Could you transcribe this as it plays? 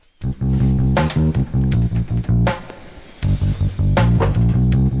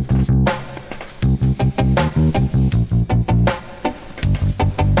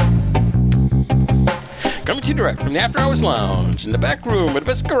direct from the After Hours Lounge in the back room at the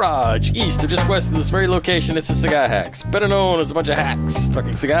best garage east or just west of this very location. It's the Cigar Hacks, better known as a bunch of hacks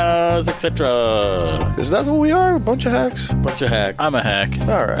talking cigars, etc. Is that what we are? A bunch of hacks? Bunch of hacks. I'm a hack.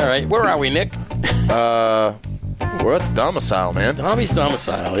 All right. Where are we, Nick? We're at the domicile, man. Tommy's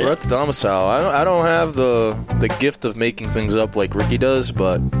domicile. Yeah. We're at the domicile. I don't have the gift of making things up like Ricky does,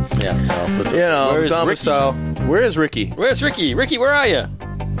 but Where's domicile. Ricky? Where is Ricky? Where's Ricky? Ricky, where are you?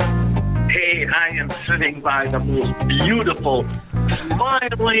 Hey, I am sitting by the most beautiful,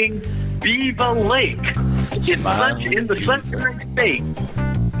 smiling Beaver Lake. It's in the Secretary of State.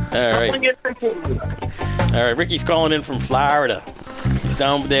 All right. Ricky's calling in from Florida. He's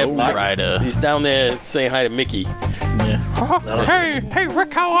down there. Florida. He's down there saying hi to Mickey. Yeah. Hey,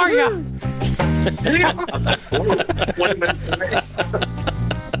 Rick, how are you?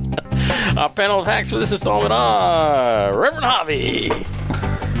 Our panel of hacks for this installment are Reverend Harvey.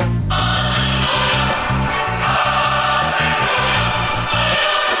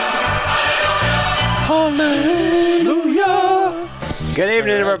 Hallelujah. Good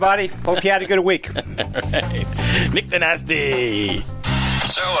evening, everybody. Hope you had a good week. Right. Nick the Nasty.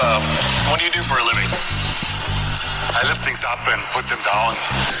 So, what do you do for a living? I lift things up and put them down.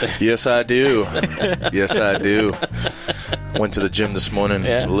 Yes, I do. Yes, I do. Went to the gym this morning,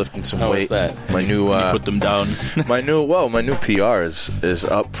 lifting some weight. That? My new put them down. my new PR is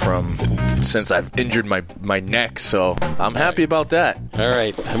up from since I've injured my neck, so I'm happy about that. All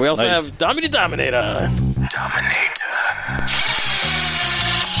right. And we also have Dommy the Dominator.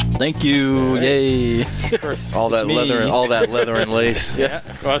 Thank you. Yay. All that leather and lace. Yeah.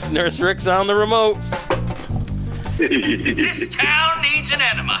 Us Nurse Rick's on the remote. This town needs an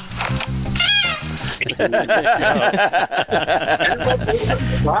enema.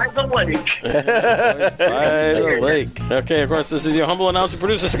 By the lake. By the lake. Okay, of course, this is your humble announcer,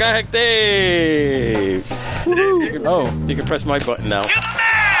 producer, Cigar Hack Dave. You can press my button now. To the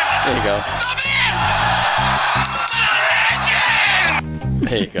man! There you go. The man!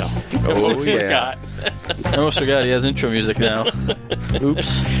 There you go. Oh, Forgot. I almost forgot he has intro music now.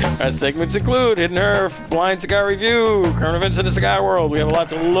 Oops. Our segments include Hidden Earth, Blind Cigar Review, current events in the cigar world. We have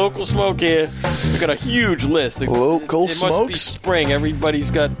lots of local smoke here. We've got a huge list. Local it must smokes? be spring.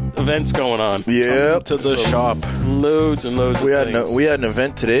 Everybody's got events going on. Yep. To the shop. Loads and loads We of had things. we had an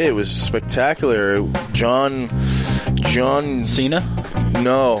event today. It was spectacular. John Cena?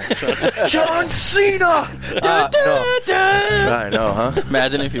 No. John Cena. No. I know, huh?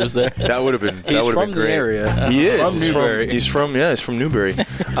 Imagine if he was there. That would have been. He's That would have from been great. the area. He is. From Newbury. He's from Newbury.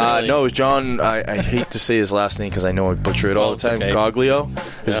 No, it was John. I hate to say his last name because I know I butcher it all the time. okay. Goglio.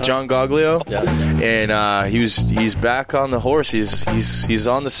 It's John Goglio. Yeah. And he's back on the horse. He's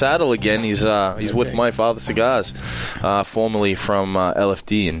on the saddle again. He's with My Father Cigars, formerly from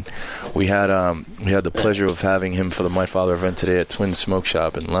LFD, and we had the pleasure of having him for the My Father event today at Twin Smoke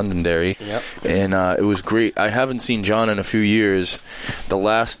Shop in Londonderry. Yep. And it was great. I haven't seen John in a few years. The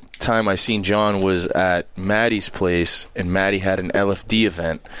last time I seen John was at Maddie's place, and Maddie had an LFD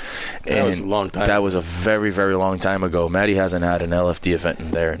event. And That was a long time That ago. was a very, very long time ago. Maddie hasn't had an LFD event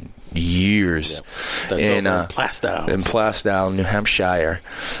in there in years. That's over in Plastow. In Plastow, New Hampshire.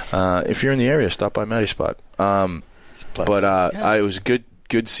 If you're in the area, stop by Maddie's spot. It was good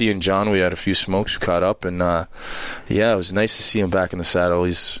seeing John. We had a few smokes, we caught up, and it was nice to see him back in the saddle.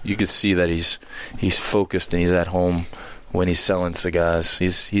 You could see that he's focused and he's at home when he's selling cigars.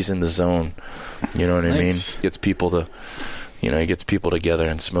 He's in the zone. You know what I mean? Gets people to. He gets people together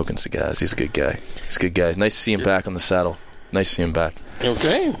and smoking cigars. He's a good guy. Nice to see him back on the saddle. Nice to see him back.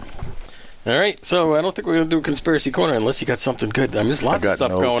 Okay. All right. So I don't think we're going to do a conspiracy corner unless you got something good. I mean, there's lots of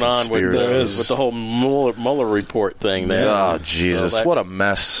stuff going on with the whole Mueller report thing there. Oh, Jesus. So what a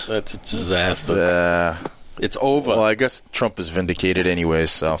mess. That's a disaster. It's over. Well, I guess Trump is vindicated anyway,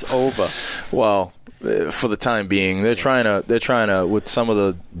 so. It's over. Well, for the time being, they're trying to with some of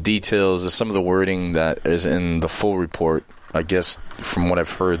the details, some of the wording that is in the full report. I guess from what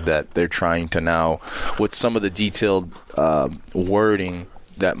I've heard, that they're trying to now, with some of the detailed wording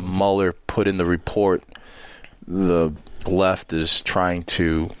that Mueller put in the report, the left is trying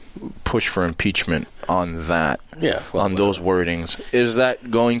to push for impeachment on that. Yeah, on those wordings. Is that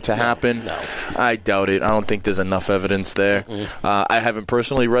going to happen? No. I doubt it. I don't think there's enough evidence there. I haven't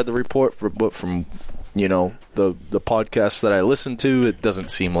personally read the report, but from the podcasts that I listen to, it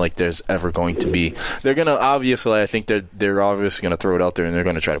doesn't seem like there's ever going to be. They're gonna obviously. I think they're obviously gonna throw it out there and they're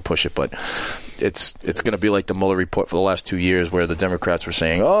gonna try to push it, but it's gonna be like the Mueller report for the last 2 years, where the Democrats were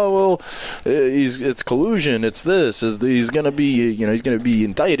saying, "Oh well, it's collusion. It's this. He's gonna be he's gonna be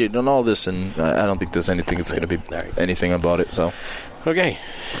indicted and all this." And I don't think there's anything that's gonna be anything about it. So. Okay.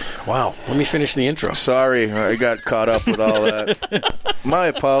 Wow. Let me finish the intro. Sorry, I got caught up with all that. My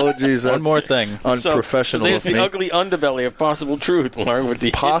apologies. One more thing. Unprofessional So there's of the me. ugly underbelly of Possible Truth. Learn with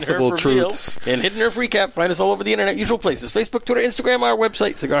the Possible Hidden Earth reveal Truths. and Hidden Earth recap. Find us all over the internet, usual places: Facebook, Twitter, Instagram, our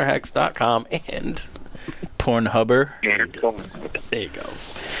website, cigarhacks.com, and Pornhubber. there you go.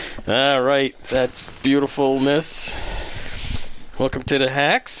 All right, that's beautifulness. Welcome to the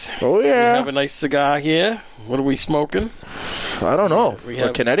Hacks. Oh, We yeah. have a nice cigar here. What are we smoking? I don't know. We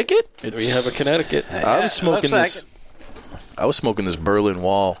have- Connecticut? We have a Connecticut. I was smoking looks this. I was smoking this Berlin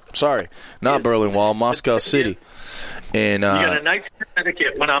Wall. Sorry, not Berlin Wall. Moscow City. And You got a nice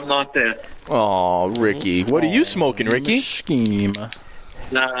Connecticut when I'm not there. oh, Ricky, what are you smoking, Ricky? Scheme.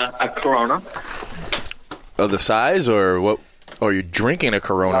 A Corona. Of the size or what? Or you're drinking a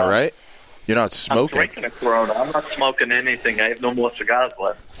Corona, right? You're not I'm smoking. drinking a Corona. I'm not smoking anything. I have no more cigars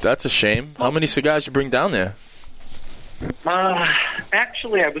left. That's a shame. How many cigars you bring down there?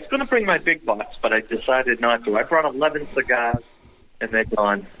 Actually, I was going to bring my big box, but I decided not to. I brought 11 cigars, and they're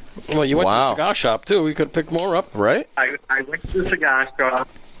gone. Well, you went to Wow. the cigar shop, too. We could have picked more up. Right? I went to the cigar shop.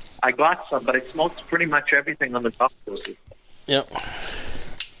 I got some, but I smoked pretty much everything on the golf courses. Yep.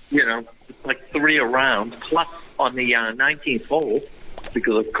 You know, like 3 around, plus on the 19th hole,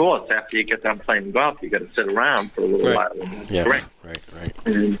 because, of course, after you get done playing golf, you got to sit around for a little Right. while. Yeah. Drink. Right.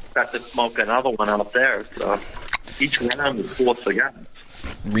 And got to smoke another one out there. So each round is 4 cigars.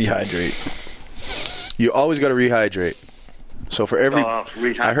 Rehydrate. You always got to rehydrate. So for every,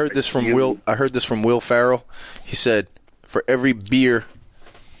 Rehydrate. I heard this from Will. I heard this from Will Farrell. He said, for every beer,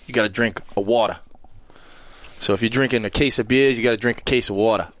 you got to drink a water. So if you're drinking a case of beers, you got to drink a case of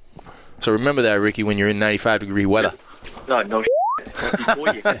water. So remember that, Ricky, when you're in 95-degree weather. No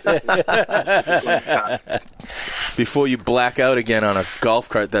before you Before you black out again on a golf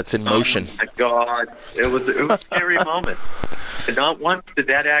cart that's in motion. Oh, my God. It was a scary moment. And not once did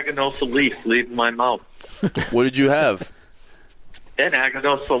that Aganosa leaf leave my mouth. What did you have? That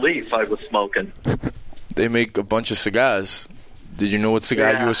Aganosa leaf I was smoking. They make a bunch of cigars. Did you know what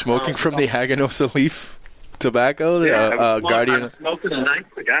cigar Yeah, you were smoking from the Aganosa leaf tobacco? I was Guardian. smoking a nice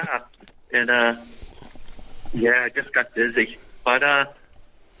cigar. And, I just got dizzy. But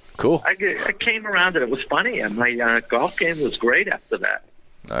Cool. I came around and it was funny. And my golf game was great after that.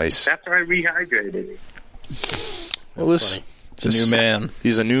 Nice. After I rehydrated. Well, this, It's a new man.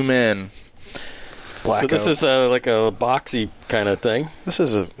 he's a new man. So this is like a boxy kind of thing.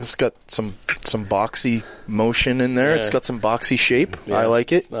 It's got some boxy motion in there. Yeah. It's got some boxy shape. Yeah, I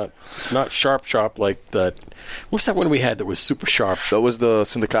like it. It's not sharp like that. What's that one we had that was super sharp? That was the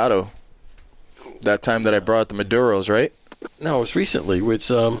Sindicato. That time that I brought the Maduros, right? No, it was recently. It was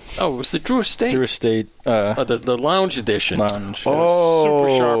the Drew Estate. Drew Estate. The lounge edition. Lounge. Super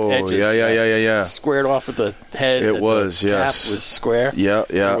sharp edges. Yeah. Squared off at the head. It and was, the yes. cap was square. Yeah.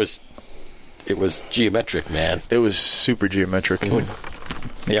 It was geometric, man. It was super geometric.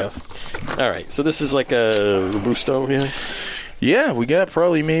 Yeah. All right, so this is like a Robusto here. Yeah, we got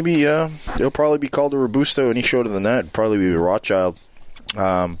probably maybe it'll probably be called a Robusto. Any shorter than that, it'd probably be a Rothschild.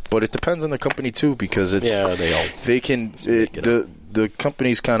 But it depends on the company too, because it's the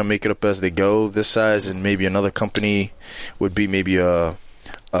companies kind of make it up as they go. This size, and maybe another company would be maybe a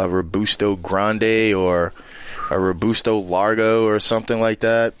Robusto Grande or a Robusto Largo or something like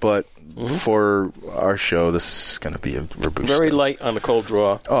that. But for our show, this is going to be a Robusto. Very light on the cold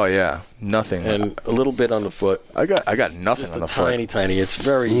draw Oh yeah, nothing. and a little bit on the foot. I got nothing Just on a the foot. tiny. It's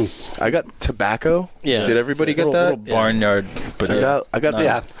very. I got tobacco. Yeah. Did everybody get Little that? barnyard. But I got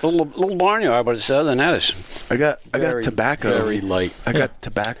Yeah, little barnyard, but it's other than that. I got very, tobacco. Very light. I got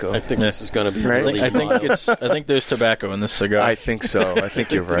tobacco. I think this is going to be Right? really I think mild. I think there's tobacco in this cigar. I think so. I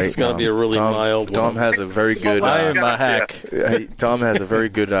think you're This right. is gonna Tom. be a really Tom, mild Tom one. has a very good. I am a hack. Tom has a very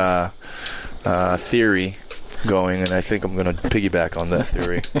good theory going, and I think I'm going to piggyback on that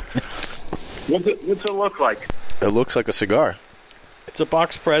theory. What's it look like? It looks like a cigar. It's a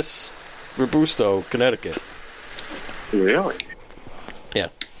box press Robusto, Connecticut. Really? Yeah.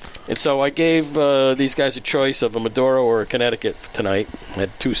 And so I gave these guys a choice of a Maduro or a Connecticut tonight. I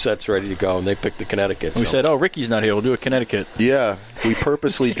had 2 sets ready to go, and they picked the Connecticut. We so- said, "Oh, Ricky's not here. We'll do a Connecticut. Yeah, we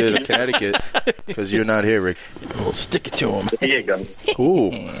purposely did a Connecticut because you're not here, Rick. We'll stick it to him." Here you go.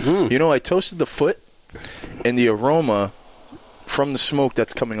 Ooh. You know, I toasted the foot, and the aroma from the smoke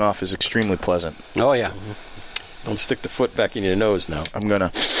that's coming off is extremely pleasant. Oh, yeah. Don't stick the foot back in your nose now. I'm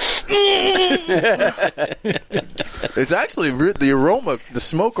gonna. It's actually the aroma, the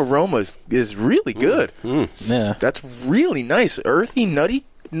smoke aroma is really good. Yeah. That's really nice, earthy, nutty,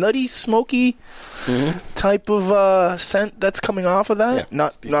 smoky type of scent that's coming off of that. Yeah.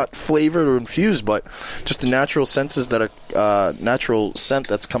 Not flavored or infused, but just the natural senses that natural scent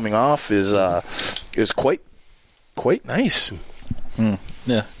that's coming off is quite nice.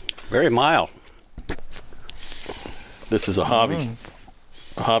 Yeah. Very mild. This is a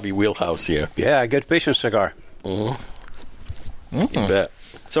Javi wheelhouse here. Yeah, good fishing cigar. You bet.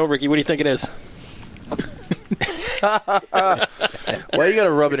 So, Ricky, what do you think it is? Why you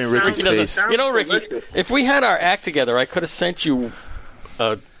gotta rub it in Ricky's face? You know, Ricky, delicious. if we had our act together, I could have sent you,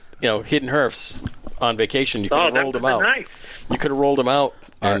 Hidden Herfs on vacation. You could have that rolled would them out. nice. You could have rolled them out,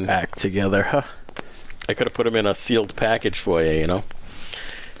 Our and act together, huh? I could have put them in a sealed package for you. You know.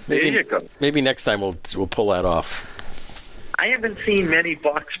 There you go. Maybe next time we'll pull that off. I haven't seen many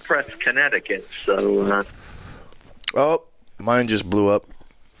box press Connecticut, so Oh, mine just blew up.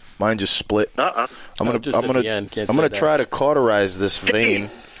 Mine just split. uh-uh. Just at the end. Can't I'm say gonna that. try to cauterize this vein.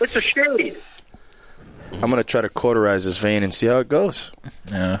 It's a shade. I'm gonna try to cauterize this vein and see how it goes.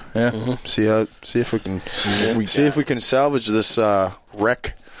 Yeah. See if we can if we can salvage this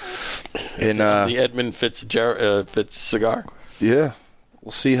wreck in the Edmund Fitz cigar. yeah.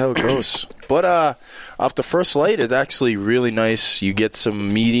 We'll see how it goes. But off the first light, it's actually really nice. You get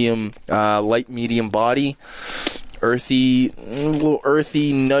some medium, light medium body, earthy, a little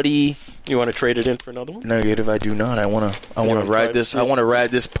earthy, nutty. You want to trade it in for another one? Negative, I do not. I want to wanna ride try this. it? I want to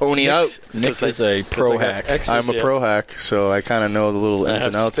ride this pony out. Nick is a pro hack. I'm a pro hack, so I kind of know the little I ins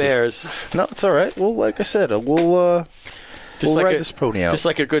have and outs. spares. No, it's all right. Well, like I said, we'll ride this pony out. Just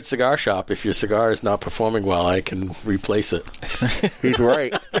like a good cigar shop, if your cigar is not performing well, I can replace it. He's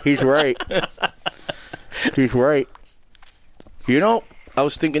right. He's right. He's right. You know, I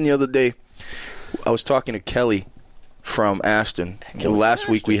was thinking the other day, I was talking to Kelly from Ashton. Last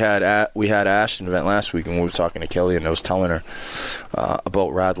week we had Ashton event last week, and we were talking to Kelly, and I was telling her about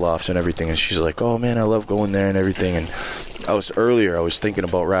Radloff's and everything, and she's like, "Oh man, I love going there and everything." And I was thinking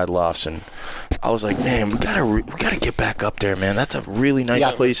about Radloff's, and I was like, "Man, we gotta get back up there, man. That's a really nice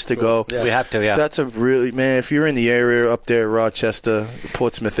place to go." We have to, yeah. That's a really, man, if you're in the area up there, Rochester,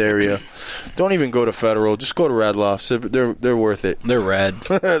 Portsmouth area, don't even go to Federal. Just go to Radloff's. They're worth it. They're rad.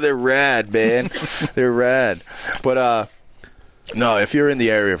 They're rad, man. They're rad. But, no, if you're in the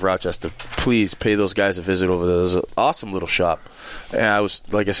area of Rochester, please pay those guys a visit over there. There's an awesome little shop. And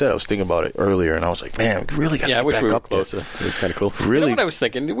like I said, I was thinking about it earlier, and I was like, man, we really got to Yeah, I get wish back we were up there. closer. It was kind of cool. Really? You know what I was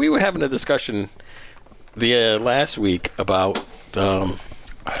thinking? We were having a discussion the last week about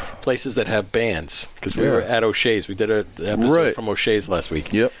places that have bands, because we were at O'Shea's. We did an episode from O'Shea's last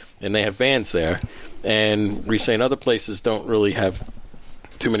week. Yep. And they have bands there. And we're saying other places don't really have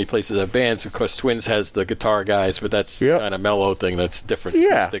too many places that have bands. Of course, Twins has the guitar guys, but that's kind of mellow thing. That's different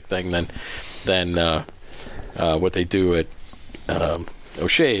acoustic thing than what they do at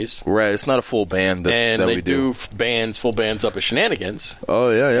O'Shea's. Right, it's not a full band that they we do. full bands up at Shenanigans. Oh,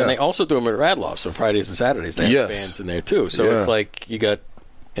 yeah. And they also do them at Radloff's on Fridays and Saturdays. They have bands in there, too. So it's like you got,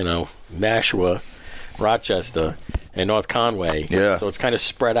 Nashua, Rochester, and North Conway. Yeah. So it's kind of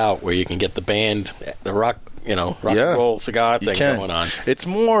spread out where you can get the band, the rock and roll cigar thing going on. It's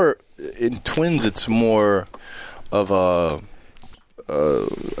more, in Twins, it's more of a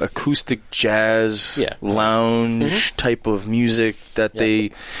acoustic jazz lounge type of music that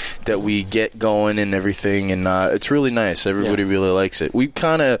we get going and everything, and it's really nice. Everybody really likes it. We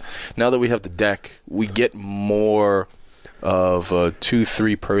kind of, now that we have the deck, we get more of a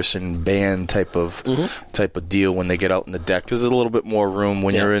 2-3 person band type of deal when they get out in the deck, because there's a little bit more room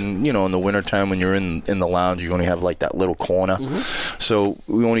when you're in in the wintertime, when you're in the lounge. You only have like that little corner, so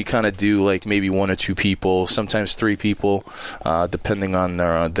we only kind of do like maybe 1 or 2 people, sometimes 3 people, depending on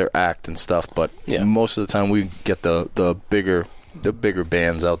their act and stuff. But most of the time we get the bigger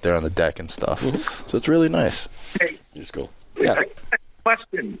bands out there on the deck and stuff. So it's really nice. Hey, It's cool.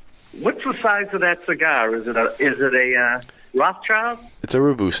 question. What's the size of that cigar? Is it a Rothschild? It's a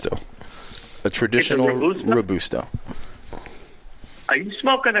Robusto, a traditional Robusto? Robusto. Are you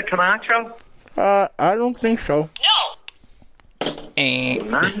smoking a Camacho? I don't think so.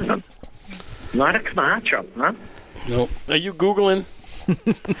 Not a Camacho, huh? No. Are you Googling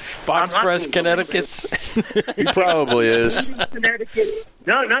Box Press Connecticut's? He probably is. Connecticut.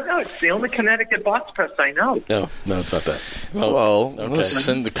 No. It's the only Connecticut box press I know. No, it's not that. Well, okay.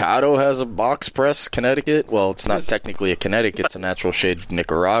 Sindicato has a box press Connecticut. Well, it's not technically a Connecticut. It's a natural shade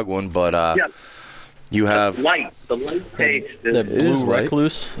Nicaraguan, but you have... The light taste. The is Blue light.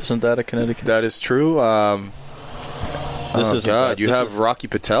 Recluse, isn't that a Connecticut? That is true. You have Rocky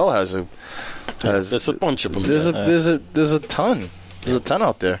Patel has There's a bunch of them. There's a ton. There's a ton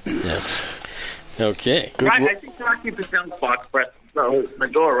out there. Yeah. Okay. Right, I think Rocky Patel's box press is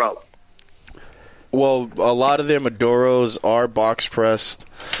Maduro. Well, a lot of their Maduros are box pressed.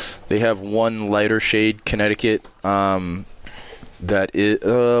 They have one lighter shade Connecticut. That is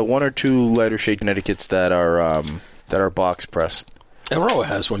one or two lighter shade Connecticut's that are box pressed. Aroa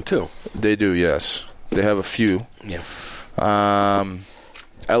has one too. They do, yes. They have a few. Yeah.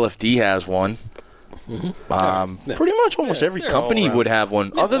 LFD has one. Mm-hmm. Pretty much almost every company would have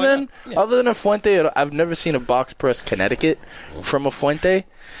one. Yeah, other than a Fuente, I've never seen a box press Connecticut from a Fuente.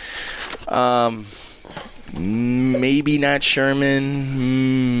 Maybe Nat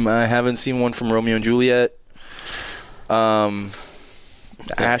Sherman. I haven't seen one from Romeo and Juliet.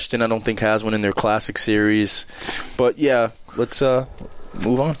 Ashton, I don't think has one in their classic series. But yeah, let's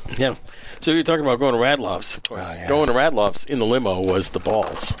move on. Yeah. So you're talking about going to Radloff's. Of course. Going to Radloff's in the limo was the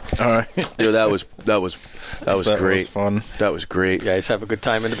balls. All right. Yeah, that was great. Was fun. That was great. You guys have a good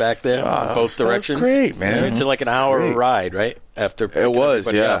time in the back there, both directions. That was great, man. It's like an hour ride, right? After it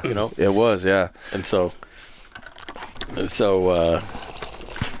was, yeah. Up, you know, it was, yeah. And so, that's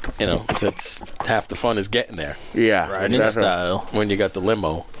half the fun is getting there. Yeah, riding in style. When you got the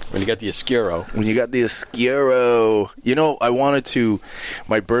limo, when you got the Oscuro.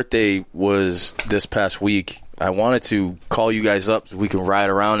 My birthday was this past week. I wanted to call you guys up so we can ride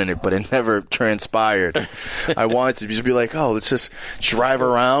around in it, but it never transpired. I wanted to just be like, let's just drive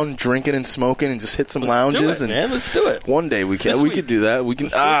around, drinking and smoking, and just hit some lounges. Let's do it. One day we can. We could do that. We can.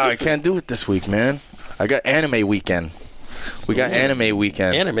 I can't do it this week, man. I got anime weekend. We got anime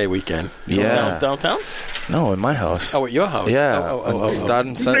weekend. Anime weekend. Yeah. Downtown? No, in my house. Oh, at your house? Yeah.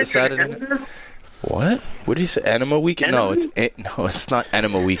 Starting Saturday. What? What did he say? Enema weekend? No, it's not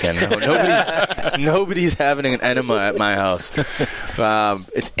enema weekend. No, nobody's having an enema at my house.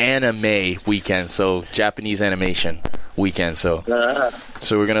 It's anime weekend, so Japanese animation weekend. So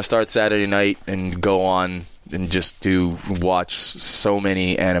we're gonna start Saturday night and go on and just watch so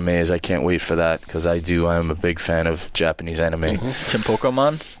many animes. I can't wait for that because I'm a big fan of Japanese anime. Mm-hmm. Some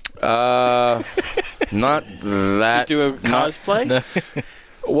Pokemon? Not that. Do you do a cosplay?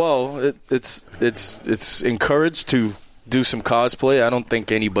 Well, it's encouraged to do some cosplay. I don't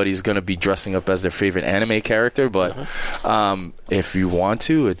think anybody's going to be dressing up as their favorite anime character, but if you want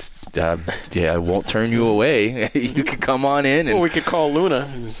to, I won't turn you away. You can come on in. And we could call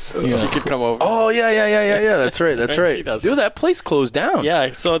Luna. She could come over. Oh, yeah. That's right. Dude, that place closed down. Yeah,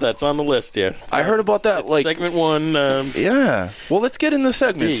 I saw that. It's on the list, yeah. I heard about that. Like segment 1. Yeah. Well, let's get in the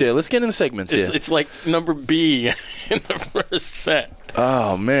segments here. It's like number B in the first set.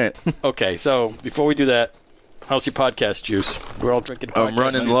 Oh, man. Okay, so before we do that, how's your podcast juice? We're all drinking podcast. I'm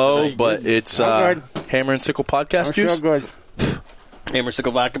running low, tonight. But it's Hammer and Sickle podcast juice. Good. Hammer and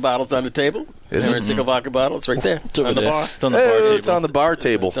Sickle vodka bottles on the table. Hammer and Sickle vodka bottle. It's right there. It's on the bar. It's on the bar table. It's on the bar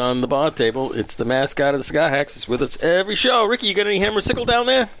table. It's on the bar table. It's the mascot of the Cigar Hacks. It's with us every show. Ricky, you got any Hammer and Sickle down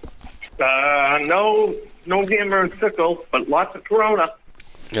there? No Hammer and Sickle, but lots of Corona.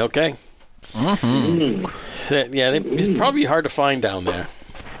 Okay. Mm-hmm. It's probably hard to find down there.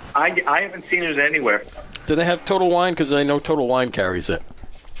 I haven't seen it anywhere. Do they have Total Wine? Because I know Total Wine carries it.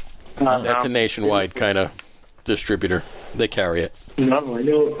 That's a nationwide kind of distributor. They carry it. No, I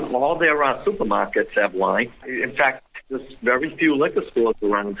know all their supermarkets have wine. In fact, there's very few liquor stores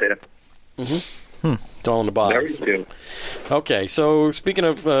around here. Mm-hmm. It's all in the box. Very few. Okay, so speaking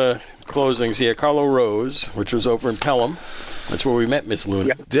of closings here, Carlo Rose, which was over in Pelham. That's where we met Miss Luna.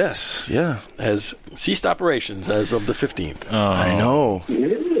 Yeah. Yes, yeah. Has ceased operations as of the 15th. Oh. I know.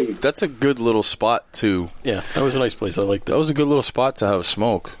 Really? That's a good little spot, too. Yeah, that was a nice place. I liked that. That was a good little spot to have a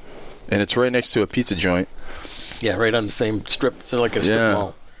smoke. And it's right next to a pizza joint. Yeah, right on the same strip. It's like a strip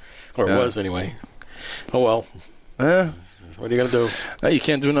mall. Or it was, anyway. Oh, well. What are you going to do? No, you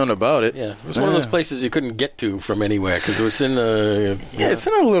can't do nothing about it. Yeah, it was one of those places you couldn't get to from anywhere because it was in it's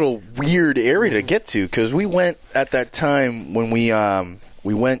in a little weird area to get to because we went at that time when we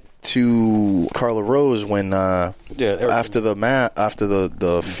went to Carla Rose when after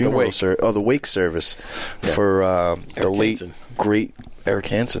the funeral the wake service for the late great Eric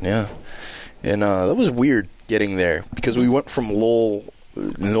Hansen, and that was weird getting there because we went from Lowell.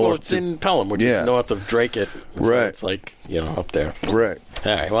 It's in Pelham, which is north of Dracut. Right. It's like, up there. Right.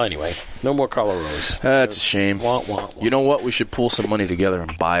 All right, well, anyway, no more Carlo Rose. That's a shame. Wah. You know what? We should pull some money together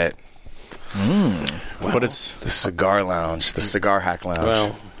and buy it. Well, but it's the Cigar Lounge, the Cigar Hack Lounge.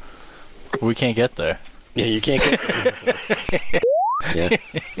 Well, we can't get there. Yeah, you can't get there.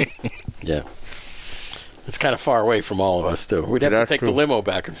 Yeah. It's kind of far away from all of us, too. We'd have to take the limo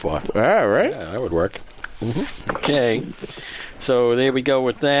back and forth. Yeah, right? Yeah, that would work. Mm-hmm. Okay. So there we go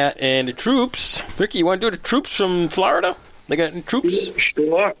with that. And the troops. Ricky, you want to do the troops from Florida? They got any troops?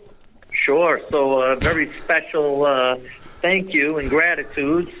 Sure. So a very special thank you and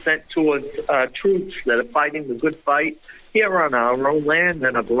gratitude sent towards troops that are fighting the good fight here on our own land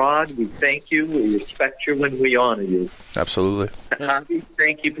and abroad. We thank you, we respect you, and we honor you. Absolutely. Javi,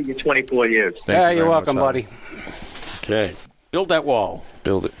 thank you for your 24 years. You're welcome, buddy. Okay. Build that wall.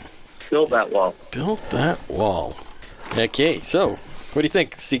 Build it. Build that wall. Build that wall. Okay, so what do you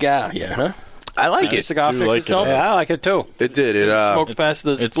think? Cigar here, huh? I like it. Cigar fixed itself? Yeah, I like it too. It did. It smoked past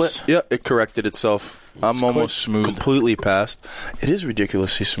the split? Yeah, it corrected itself. I'm almost smooth. Completely past. It is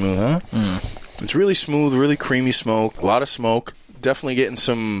ridiculously smooth, huh? It's really smooth, really creamy smoke. A lot of smoke. Definitely getting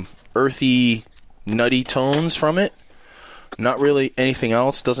some earthy, nutty tones from it. Not really anything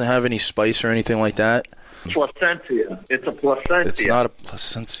else. Doesn't have any spice or anything like that. Placentia. It's a placentia. It's not a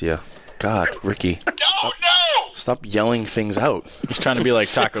placentia. God, Ricky. Stop yelling things out. He's trying to be like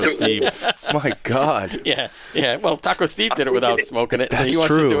Taco Steve. My God. Yeah. Well, Taco Steve did it without smoking it, so That's he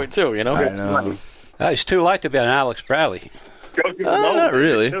wants true. to do it too, you know? I know. It's too light to be an Alex Bradley. Not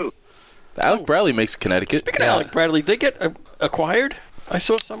really. Alec Bradley makes Connecticut. Speaking of Alec Bradley, they get acquired? I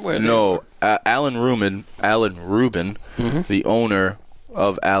saw somewhere. No, Alan Rubin, the owner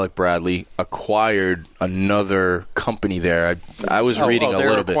of Alec Bradley, acquired another company there. I was reading a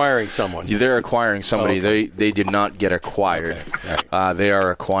little bit. They're acquiring someone. They're acquiring somebody. Okay. They did not get acquired. Okay. They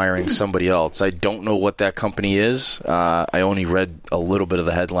are acquiring somebody else. I don't know what that company is. I only read a little bit of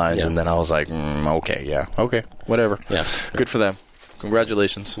the headlines, and then I was like, okay, whatever. Yeah. Good for them.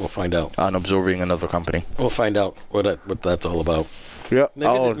 Congratulations. We'll find out. On absorbing another company. We'll find out what that's all about. Yeah.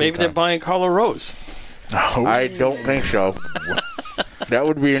 Maybe they're buying Carlo Rose. I don't think so. That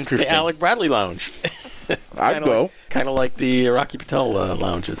would be interesting. The Alec Bradley Lounge. I'd go. Kind of like the Rocky Patel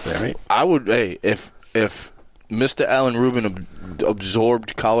lounges there, right? I would. Hey, if Mr. Alan Rubin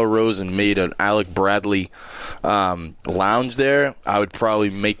absorbed Carlo Rose and made an Alec Bradley lounge there, I would probably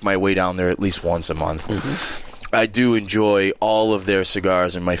make my way down there at least once a month. Mm-hmm. I do enjoy all of their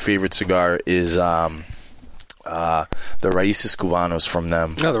cigars, and my favorite cigar is the Raíces Cubanos from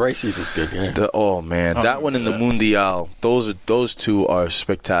them. No, the Raíces is good. Yeah. That one and the Mundial. Those two are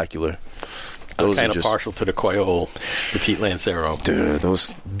spectacular. I'm kind of partial to the Coyol Petit Lancero. Dude,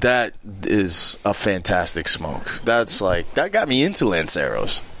 that is a fantastic smoke. That got me into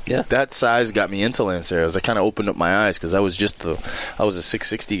Lanceros. Yeah. That size got me into Lanceros. I kind of opened up my eyes because I was a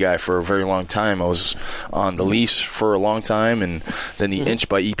 660 guy for a very long time. I was on the leash for a long time, and then the Inch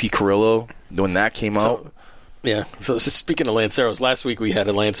by E.P. Carrillo, when that came out. Yeah. So speaking of Lanceros, last week we had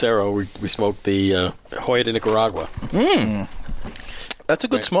a Lancero. We smoked the Hoya de Nicaragua. That's a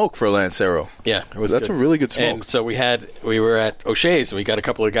good smoke for a Lancero. Yeah, it was. That's a really good smoke. And so we were at O'Shea's, and we got a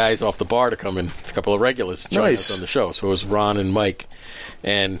couple of guys off the bar to come in, a couple of regulars to join us on the show. So it was Ron and Mike,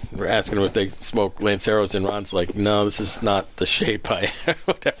 and we're asking them if they smoke Lanceros, and Ron's like, "No, this is not the shape I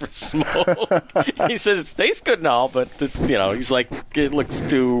would ever smoke." He said it tastes good and all, but this, he's like, it looks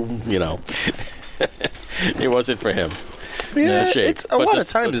too, it wasn't for him. Yeah, it's a lot of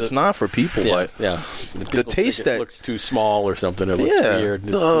times it's not for people. The taste that looks too small or something. It looks weird.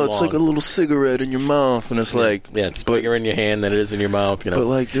 It's like a little cigarette in your mouth, and it's it's bigger in your hand than it is in your mouth.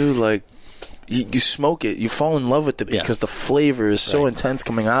 But dude, you smoke it, you fall in love with it because the flavor is so intense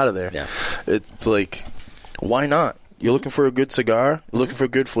coming out of there. Yeah. It's like, why not? You're looking for a good cigar, you're looking for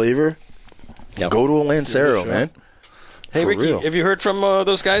good flavor. Go to a Lancero, man. Hey, for Ricky, real. have you heard from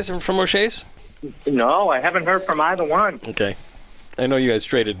those guys from O'Shea's? No, I haven't heard from either one. Okay. I know you guys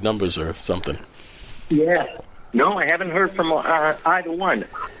traded numbers or something. Yeah. No, I haven't heard from either one.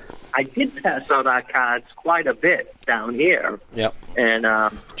 I did pass out our cards quite a bit down here. Yep.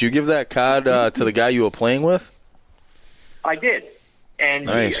 And did you give that card to the guy you were playing with? I did. And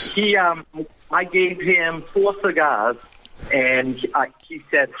nice. I gave him 4 cigars, and he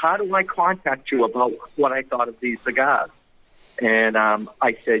said, "How do I contact you about what I thought of these cigars?" And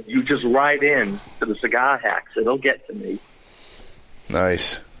I said, "You just write in to the Cigar Hacks. It'll get to me."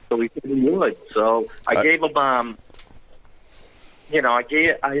 Nice. So he said he would. So I gave him,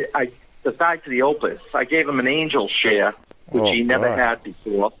 besides the Opus, I gave him an Angel Share, which he never had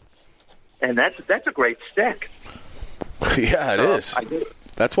before. And that's a great stick. Yeah, it is.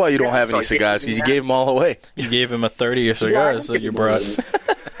 That's why you don't have any cigars, because you gave them all away. You gave him a 30 of cigars that you brought.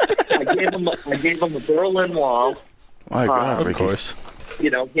 I gave him a Berlin Wall. My God, of course.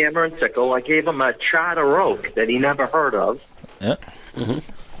 Hammer and sickle. I gave him a Charter Oak that he never heard of. Yeah. Mm-hmm.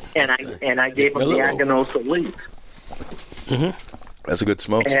 And I gave him the Aganosa Leaf. Mm-hmm. That's a good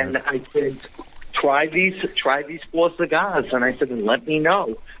smoke. And I said, try these 4 cigars. And I said, and let me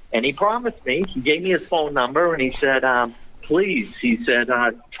know. And he promised me. He gave me his phone number, and he said, please. He said,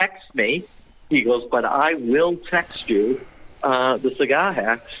 text me. He goes, but I will text you the Cigar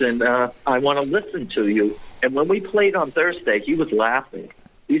Hacks, and I want to listen to you. And when we played on Thursday, he was laughing.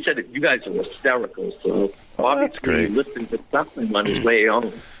 He said, you guys are hysterical. So that's great. He listened to something on his way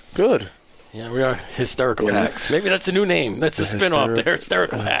home. Good. Yeah, we are Hysterical Hacks. Maybe that's a new name. That's the spin-off there,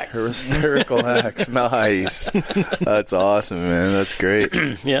 Hysterical Hacks. Hysterical Hacks. Nice. That's awesome, man. That's great.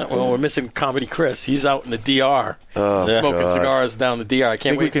 Yeah, well, we're missing Comedy Chris. He's out in the DR. Smoking cigars down the DR. I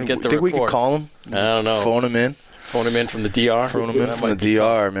can't wait to get the report. Think we could call him? I don't know. Phone him in? Phone him in from the DR? Phone him in from the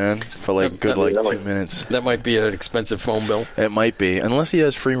DR, man, for 2 minutes. That might be an expensive phone bill. It might be, unless he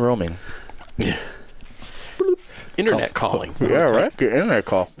has free roaming. Yeah. Internet calling. Yeah, right. Get internet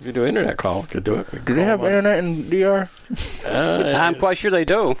call. If you do internet call, you could do it. Do they have internet in DR? I'm quite sure they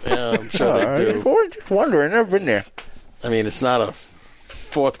do. Yeah, I'm sure they do. We're just wondering. Never been there. I mean, it's not a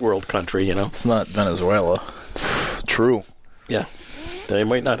fourth world country, you know. It's not Venezuela. True. Yeah, they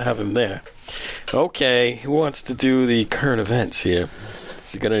might not have him there. Okay, who wants to do the current events here?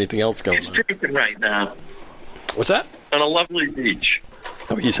 You got anything else going on? He's drinking right now What's that? on a lovely beach.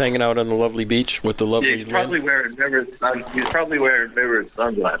 Oh, he's hanging out on the lovely beach with the lovely. He's probably wearing mirrored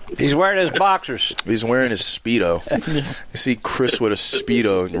sunglasses. He's wearing his boxers. He's wearing his Speedo. You see Chris with a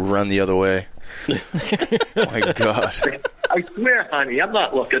Speedo and run the other way. My God. I swear, honey, I'm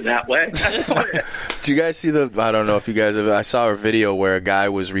not looking that way. Do you guys see I don't know if you guys have, I saw a video where a guy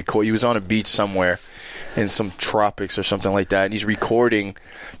was he was on a beach somewhere in some tropics or something like that, and he's recording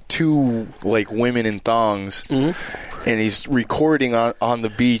two women in thongs. Mm-hmm. And he's recording on the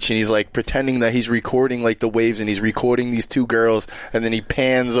beach, and he's pretending that he's recording the waves, and he's recording these two girls, and then he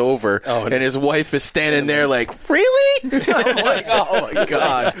pans over, and his wife is standing there really? I'm like, oh my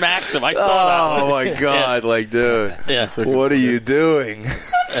God. Smacks him. I saw that. Oh my God. Yeah. Dude. Yeah. What are you doing?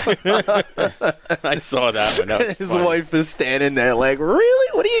 I saw that one. That was his funny. wife is standing there really?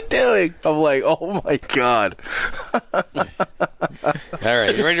 What are you doing? I'm like, oh my God. All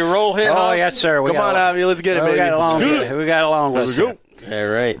right. You ready to roll here? Oh, yes, sir. Come on, Avi. Let's get it, baby. We got a long list. All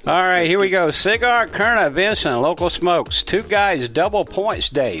right. All right, here we go. Cigar current events and local smokes. Two Guys Double Points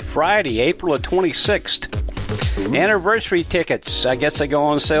Day, Friday, April the 26th. Anniversary tickets. I guess they go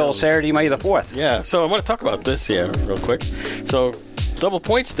on sale Saturday, May the 4th. Yeah, so I want to talk about this here real quick. So Double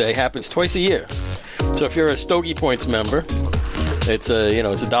Points Day happens twice a year. So if you're a Stogie Points member, it's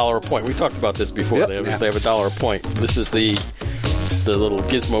it's $1 a point. We talked about this before. Yep. They have $1 a point. This is the little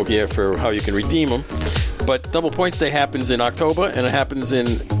gizmo here for how you can redeem them. But Double Points Day happens in October, and it happens in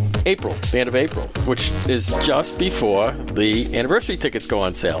April, the end of April, which is just before the anniversary tickets go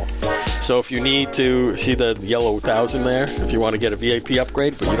on sale. So if you need to see the yellow 1000 there, if you want to get a VIP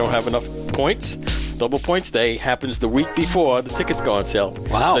upgrade, but you don't have enough points, Double Points Day happens the week before the tickets go on sale.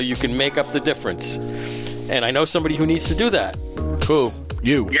 Wow. So you can make up the difference. And I know somebody who needs to do that. Who?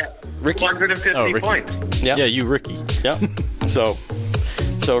 You. Yeah, Ricky. 150 Ricky. points. Yeah. Yeah, you, Ricky. Yeah. So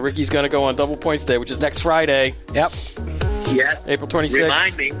Ricky's going to go on Double Points Day, which is next Friday. Yep. Yeah. April 26th.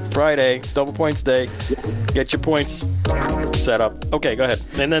 Remind me. Friday, Double Points Day. Get your points set up. Okay, go ahead.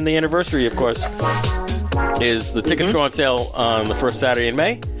 And then the anniversary, of course, is the tickets go on sale on the first Saturday in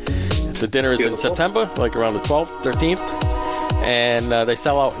May. The dinner is in September, around the 12th, 13th. And they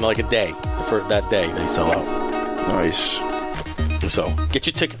sell out in a day. For that day, they sell out. Nice. So, get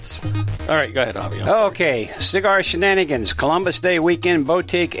your tickets. All right, go ahead, Avi. Okay, Cigar Shenanigans, Columbus Day Weekend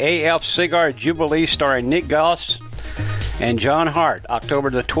Boutique AF Cigar Jubilee starring Nick Goss and John Hart, October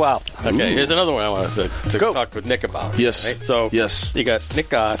the 12th. Okay, here's another one I wanted to talk with Nick about. Yes. Right? So, yes. You got Nick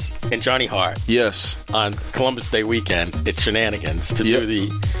Goss and Johnny Hart. Yes. On Columbus Day Weekend at Shenanigans to do the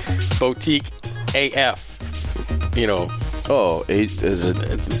Boutique AF, Oh, is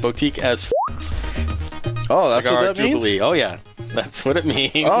it? Boutique as Oh, that's Cigar what that Jubilee. means? Oh, yeah. That's what it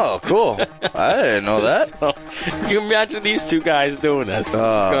means. Oh, cool. I didn't know that. So, you imagine these two guys doing this. This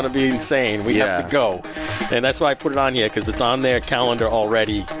is going to be insane. We have to go. And that's why I put it on here, because it's on their calendar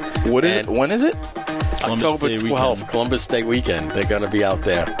already. What is it? When is it? October 12th, Columbus Day Weekend. They're going to be out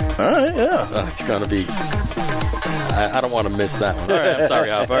there. All right, yeah. It's going to be... I don't want to miss that one. All right, I'm sorry,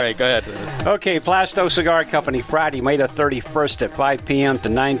 Alf. All right, go ahead. Okay, Plasto Cigar Company, Friday, May the 31st at 5 p.m. to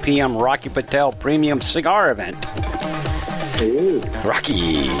 9 p.m. Rocky Patel Premium Cigar Event. Ooh.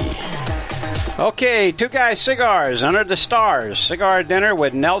 Rocky. Okay, Two Guys Cigars, Under the Stars. Cigar dinner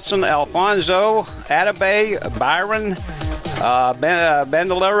with Nelson, Alfonso, Atabay, Byron,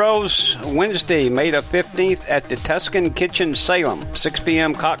 Bandoleros, Wednesday, May the 15th at the Tuscan Kitchen, Salem. 6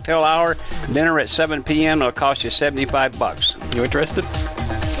 p.m. cocktail hour, dinner at 7 p.m. It'll cost you $75. You interested?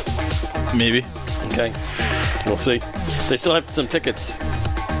 Maybe. Okay. We'll see. They still have some tickets.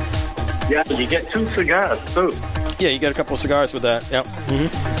 Yeah, you get 2 cigars, too. Yeah, you get a couple of cigars with that. Yep.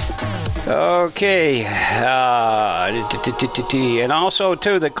 Mm-hmm. Okay. And also,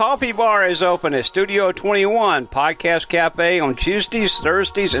 too, the coffee bar is open at Studio 21 Podcast Cafe on Tuesdays,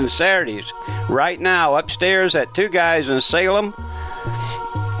 Thursdays, and Saturdays. Right now, upstairs at Two Guys in Salem.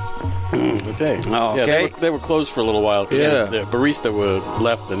 Okay. Yeah, they were closed for a little while. Yeah. The barista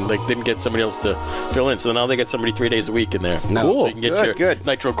left, and they didn't get somebody else to fill in. So now they get somebody 3 days a week in there. Cool. So you can get your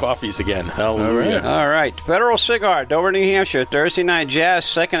Nitro coffees again. Hallelujah. All right. Federal Cigar, Dover, New Hampshire. Thursday night jazz,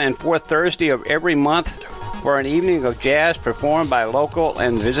 second and fourth Thursday of every month for an evening of jazz performed by local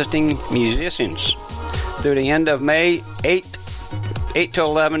and visiting musicians. Through the end of May, 8 to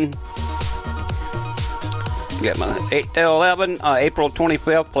 11. Get my 8 to 11, April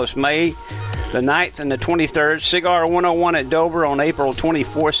 25th plus May the 9th and the 23rd. Cigar 101 at Dover on April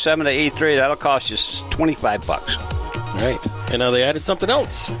 24th, 7 to 8:30. That'll cost you $25. All right. And now they added something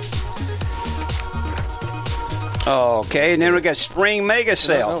else. Okay, and then we got Spring Mega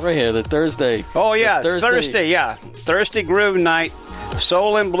Sale. Right here, the Thursday. Oh, yeah, Thursday, yeah. Thursday Groove Night.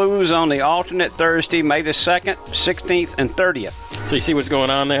 Soul and Blues on the alternate Thursday, May the 2nd, 16th, and 30th. So you see what's going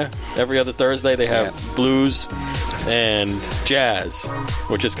on there? Every other Thursday they have blues and jazz,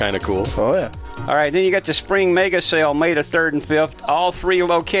 which is kind of cool. Oh, yeah. All right, then you got the Spring Mega Sale, May the 3rd and 5th. All three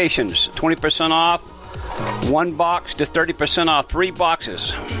locations, 20% off, 1 box to 30% off 3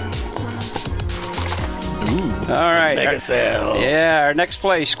 boxes. All right. Mega sale. Yeah, our next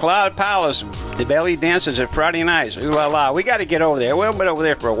place, Cloud Palace. The belly dances at Friday nights. Ooh la la. We got to get over there. We haven't been over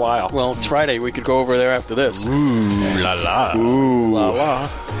there for a while. Well, it's Friday. We could go over there after this. Ooh la la. Ooh. La la.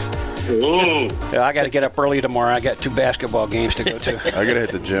 Ooh. Yeah, I got to get up early tomorrow. I got 2 basketball games to go to. I gotta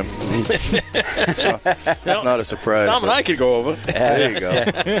hit the gym. It's not a surprise. Tom and I could go over. There you go.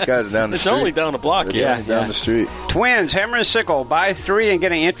 Guys down the It's street. only down the block. It's only down the street. Twins, Hammer and Sickle. Buy 3 and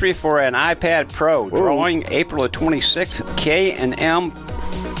get an entry for an iPad Pro. Drawing April 26th. K&M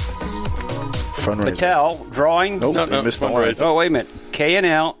Fundraiser. Patel. Drawing. Nope, No, you missed the fundraiser. line. Oh, wait a minute.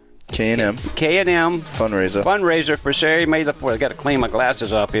 K&M Fundraiser. fundraiser for Saturday, May the 4th. I got to clean my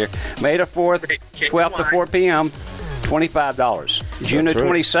glasses up here. May the 4th, 12 to 4 p.m. $25. June the That's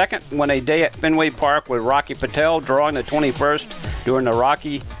right. 22nd, when a day at Fenway Park with Rocky Patel. Drawing the 21st during the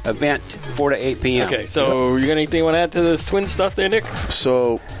Rocky event, 4 to 8 p.m. Okay, so you got anything you want to add to the twin stuff there, Nick?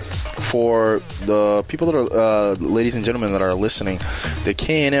 So, for the people that are, ladies and gentlemen that are listening, the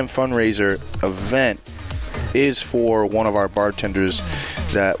K&M fundraiser event is for one of our bartenders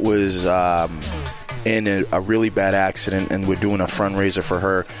that was in a really bad accident, and we're doing a fundraiser for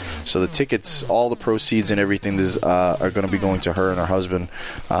her. So the tickets, all the proceeds and everything are going to be going to her and her husband.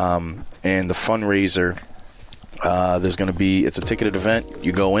 And the fundraiser, it's a ticketed event.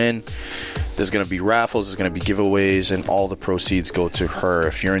 You go in, there's going to be raffles, there's going to be giveaways, and all the proceeds go to her.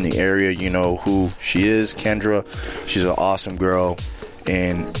 If you're in the area, you know who she is, Kendra. She's an awesome girl.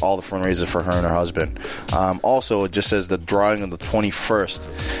 And all the fundraisers for her and her husband. Also, it just says the drawing on the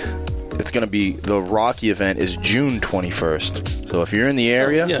 21st. It's going to be, the Rocky event is June 21st. So if you're in the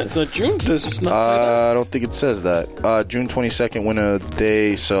area... Yeah, it's not June. Does it not say that? I don't think it says that. June 22nd, win a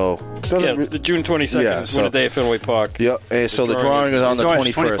day, so... Yeah, it's the June 22nd. Yeah, It's win a day at Fenway Park. Yep. So the drawing is on the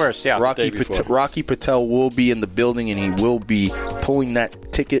 21st. Yeah. Rocky Patel will be in the building, and he will be pulling that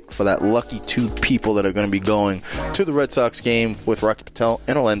ticket for that lucky 2 people that are going to be going to the Red Sox game with Rocky Patel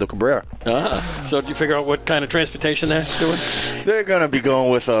and Orlando Cabrera. So did you figure out what kind of transportation they're doing? They're going to be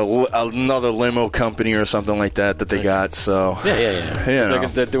going with another limo company or something like that they got. So Yeah. You know.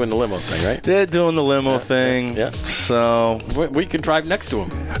 They're doing the limo thing, right? They're doing the limo thing. Yeah. So We can drive next to them.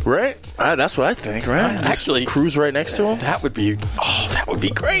 right, that's what I think. Right, Just Actually, cruise right next to him. That would be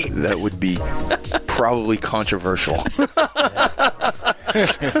great. That would be probably controversial. We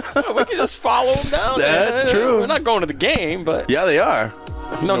can just follow them down. That's true. We're not going to the game, but Yeah, they are.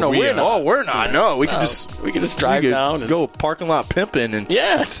 no, we're not. Oh, we're not. No, we could We can just drive down and go parking lot pimping and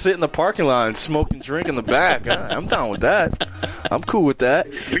Yeah. sit in the parking lot and smoke and drink in the back. I'm down with that. I'm cool with that.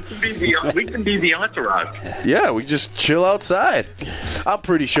 We can be the entourage. Yeah, we just chill outside. I'm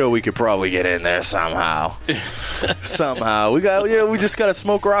pretty sure we could probably get in there somehow. Somehow we just gotta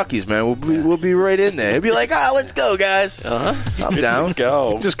smoke Rockies, man. We'll be right in there. It'll be like, let's go, guys. I'm Good down. to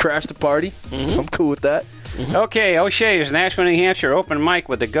go. Just crash the party. I'm cool with that. Okay, O'Shea's Nashville, New Hampshire open mic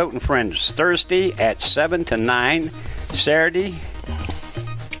with the Goat and Friends. Thursday at 7 to 9. Saturday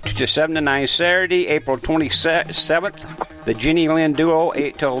to 7 to 9. Saturday, April 27th. The Jenny Lynn Duo,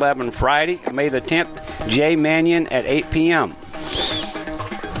 8 to 11. Friday, May the 10th. Jay Mannion at 8 p.m.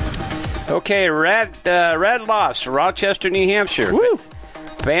 Okay, Red Loss, Rochester, New Hampshire. Woo!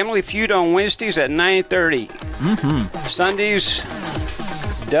 Family Feud on Wednesdays at 9:30. Sundays,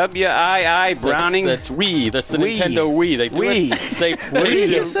 WII Browning. That's Wii. That's the Wii. Nintendo Wii. They do Wii. What did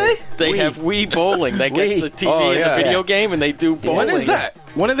you just say? They have Wii bowling. They get Wii. the TV and the video game, and they do bowling. When is that?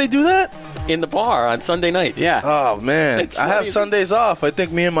 When did they do that? In the bar on Sunday nights. Yeah. Oh, man. It's I have funny. Sundays off. I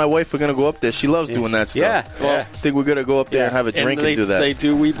think me and my wife are going to go up there. She loves doing that stuff. Yeah. Well, I think we're going to go up there and have a drink and do that. They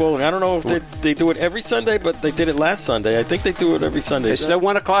do Wii bowling. I don't know if they do it every Sunday, but they did it last Sunday. I think they do it every Sunday. It's still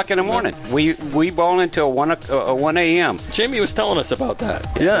 1 o'clock in the morning. We bowling until 1 a.m. Jamie was telling us about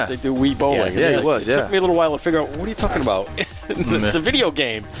that. Yeah. They do Wii bowling. Yeah, And he was, It yeah. took me a little while to figure out, what are you talking about? It's a video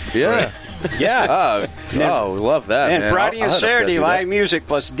game. Yeah. Yeah. Oh, love that, And man. Friday and I'll have to Saturday, do that. live music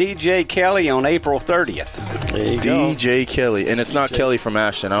plus DJ Kelly on April 30th. There you go. DJ Kelly. And it's not Kelly from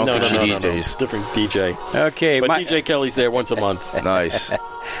Ashton. I don't think she DJs. Different DJ. Okay. But DJ Kelly's there once a month. Nice.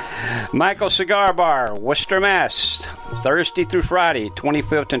 Michael Cigar Bar, Worcester, Mass. Thursday through Friday,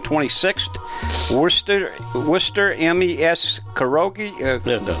 25th and 26th. Worcester MES Karaoke.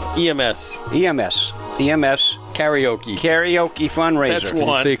 EMS. EMS. Karaoke Fundraiser. That's Did you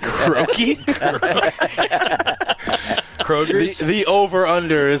one. say croaky? Kroger's. The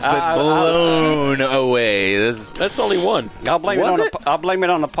over-under has been blown away. That's only one. I'll blame it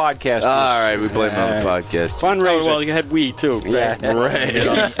on the podcast. All right, we blame it on the podcast. Fundraiser. Oh, well, you had Wii, too. Yeah. Right.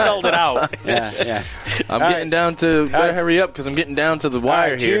 He spelled it out. Yeah. I'm getting down to... Better hurry up, because I'm getting down to the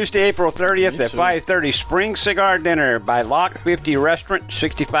wire here. Tuesday, April 30th at 5:30, Spring Cigar Dinner by Lock 50 Restaurant,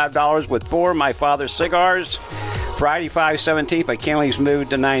 $65 with 4 My Father's Cigars. Friday, 5/17th by Kenley's Mood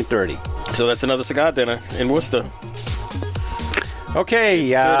to 9:30. So that's another cigar dinner in Worcester. Okay,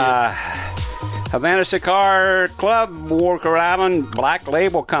 Havana Cigar Club, Walker Island, Black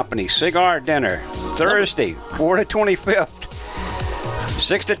Label Company, Cigar Dinner, Thursday, 4 to 25th,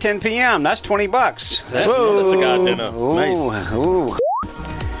 6 to 10 p.m. That's $20. That's another cigar dinner. Ooh, Nice. ooh.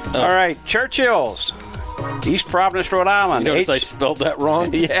 All right, Churchill's, East Providence, Rhode Island. You notice I spelled that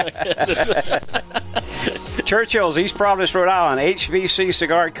wrong? Yeah. Churchill's, East Providence, Rhode Island. HVC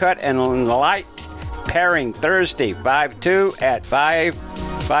Cigar Cut and Light Pairing Thursday, 5/2 at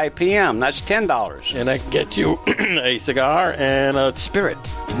 5 p.m. That's $10. And I can get you a cigar and a spirit.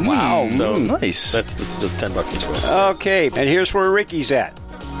 Wow. So Nice. that's the $10 as well. Okay, and here's where Ricky's at.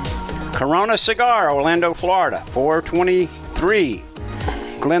 Corona Cigar, Orlando, Florida, 423.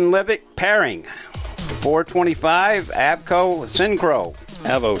 Glenlivet Pairing, 425. Abco Syncro.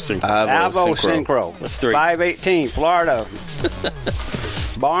 Avo Sync. Avo Syncro. That's 3. 518, Florida.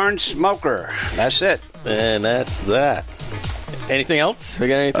 Barnes Smoker. That's it. And that's that. Anything else? We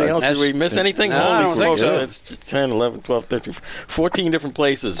got anything else? Did we miss anything? No, I Holy don't think smokes. so. It's 10, 11, 12, 13, 14 different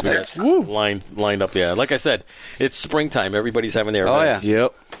places we got lined up. Yeah, like I said, it's springtime. Everybody's having their events.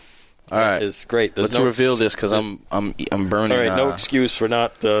 Yep. All right. It's great. There's Let's reveal this, because I'm burning. All right, no excuse for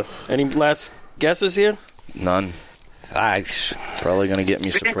not. Any last guesses here? None. Probably going to get me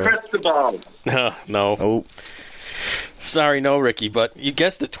surprised. Cristobal. No. Oh. Sorry, no, Ricky, but you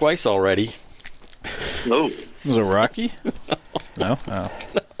guessed it twice already. No. Was it Rocky? No? Oh.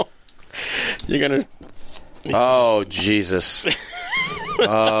 You're going to... Oh, Jesus.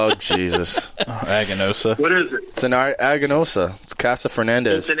 Oh, Jesus. Aganosa. What is it? It's an Aganosa. It's Casa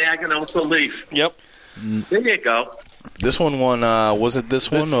Fernandez. It's an Aganosa leaf. Yep. There you go. This one won, was it this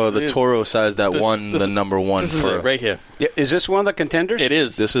one or the Toro size that won the number one? This is it right here. Is this one of the contenders? It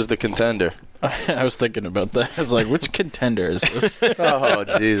is. This is the contender. I was thinking about that. I was like, which contender is this? Oh,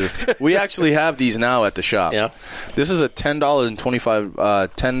 Jesus. We actually have these now at the shop. Yeah. This is a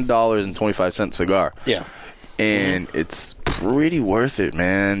 $10.25 cigar. Yeah. And it's pretty worth it,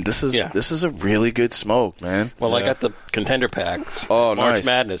 man. This is a really good smoke, man. Well, I got the contender packs. Oh, March nice.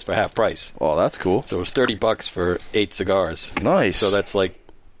 Madness for half price. Oh, that's cool. So it was $30 for 8 cigars. Nice. So that's like,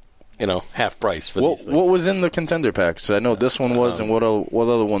 half price for these things. What was in the contender packs? I know this one was, and what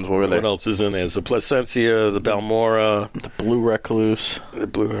other ones were there? What else is in there? There's the Placencia, the Balmora, The Blue Recluse.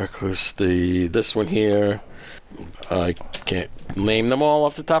 this one here. I can't name them all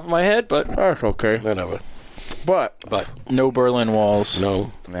off the top of my head, but That's okay. whatever. But No Berlin Walls.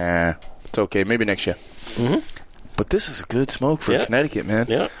 No. nah, it's okay. Maybe next year. Mm-hmm. But this is a good smoke for Yeah. Connecticut, man.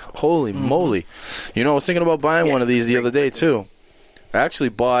 Yeah. Holy moly! I was thinking about buying one of these the other day too. I actually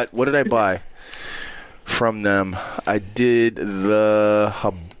bought. What did I buy from them? I did the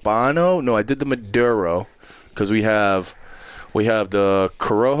Habano. No, I did the Maduro, because we have the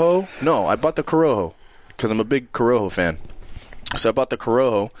Corojo. No, I bought the Corojo because I'm a big Corojo fan. So I bought the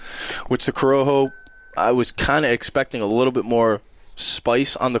Corojo, which the Corojo, I was kind of expecting a little bit more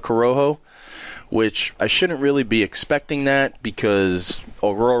spice on the Corojo, which I shouldn't really be expecting that, because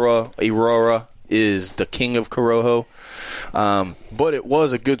Aurora is the king of Corojo. But it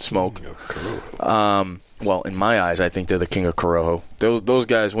was a good smoke. well, in my eyes, I think they're the king of Corojo. Those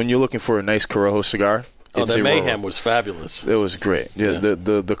guys, when you're looking for a nice Corojo cigar, the Mayhem was fabulous. It was great. Yeah.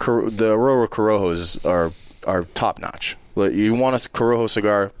 The Aurora Corojos are top notch. You want a Corojo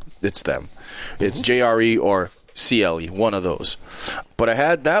cigar, it's them. It's JRE or CLE, one of those. But I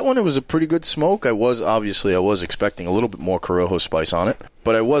had that one. It was a pretty good smoke. I was expecting a little bit more Corojo spice on it,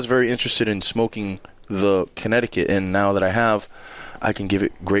 but I was very interested in smoking the Connecticut, and now that I have, I can give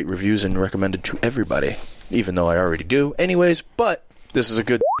it great reviews and recommend it to everybody, even though I already do anyways. But this is a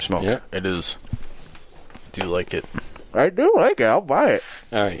good smoke. Yeah, it is. Do you like it? I do like it. I'll buy it.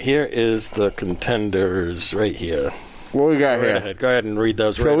 All right, here is the Contenders right here. What we got here? Go ahead and read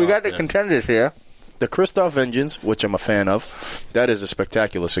those. So we got the Contenders here. The Christoph Vengeance, which I'm a fan of. That is a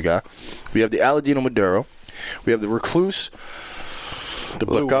spectacular cigar. We have the Aladino Maduro. We have the Recluse. The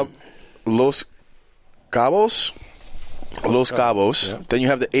blue Los Cabos. Yeah. Then you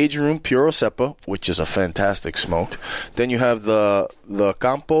have the Aging Puro Cepa, which is a fantastic smoke. Then you have the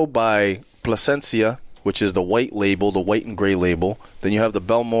Campo by Plasencia, which is the white label, the white and gray label. Then you have the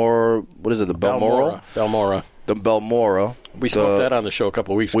Belmora. What is it? The Belmora. The Belmora. We smoked that on the show a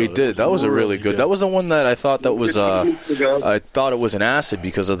couple of weeks ago. We did. That was a really good. That was the one that I thought that was. I thought it was an acid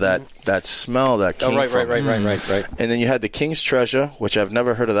because of that smell that came from. Right. And then you had the King's Treasure, which I've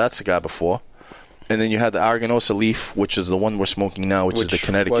never heard of that cigar before. And then you had the Arganosa Leaf, which is the one we're smoking now, which is the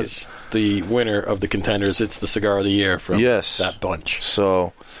Connecticut. Was the winner of the Contenders. It's the cigar of the year from that bunch.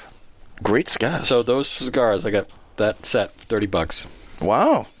 So, great cigars. So those cigars, I got that set for $30.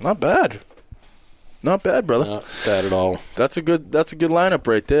 Wow, not bad. Not bad, brother. Not bad at all. That's a good lineup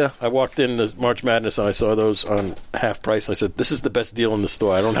right there. I walked into March Madness and I saw those on half price. I said, "This is the best deal in the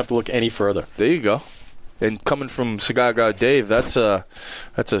store. I don't have to look any further." There you go. And coming from Cigar God Dave, that's a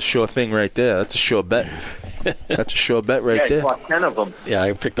sure thing right there. That's a sure bet. That's a sure bet right there. I bought 10 of them. Yeah,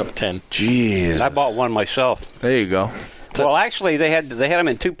 I picked up 10. Jeez. I bought one myself. There you go. Well, actually, they had them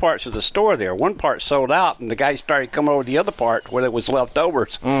in two parts of the store there. One part sold out, and the guy started coming over to the other part where there was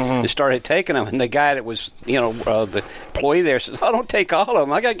leftovers. They started taking them, and the guy that was, the employee there said, "Oh, don't take all of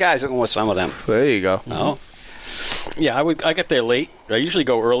them. I got guys that want some of them." There you go. Oh. Yeah, I got there late. I usually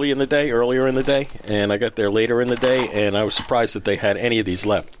go earlier in the day, and I got there later in the day, and I was surprised that they had any of these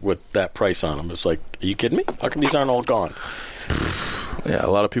left with that price on them. It's like, are you kidding me? How come these aren't all gone? Yeah,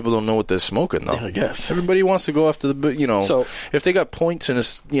 a lot of people don't know what they're smoking, though. Yeah, I guess. Everybody wants to go after the, so, if they got points in a,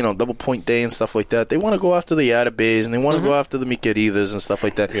 double point day and stuff like that, they want to go after the Atabays and they want to go after the Miqueridas and stuff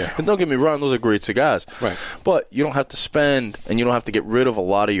like that. Yeah. And don't get me wrong, those are great cigars. Right. But you don't have to spend and you don't have to get rid of a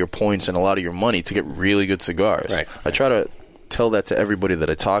lot of your points and a lot of your money to get really good cigars. Right. I try to tell that to everybody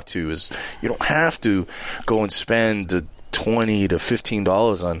that I talk to is you don't have to go and spend $20 to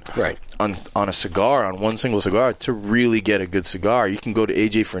 $15 on a cigar, on one single cigar, to really get a good cigar. You can go to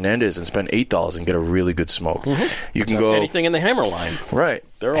AJ Fernandez and spend $8 and get a really good smoke. You can go anything in the Hammer line. Right.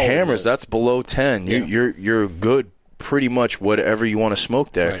 They're all Hammers, that's below 10. Yeah. You're good pretty much whatever you want to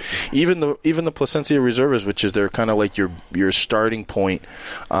smoke there. Right. Even the Plasencia Reservas, which is they're kind of like your starting point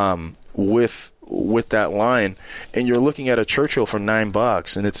with that line, and you're looking at a Churchill for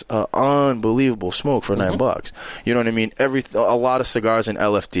 $9, and it's an unbelievable smoke for $9. You know what I mean? A lot of cigars in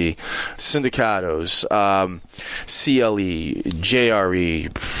LFD, Sindicatos, CLE, JRE,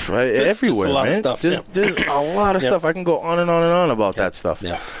 everywhere, a lot man. of stuff. There's a lot of stuff. I can go on and on and on about that stuff.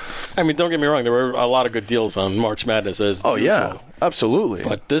 Yeah. I mean, don't get me wrong. There were a lot of good deals on March Madness. Absolutely.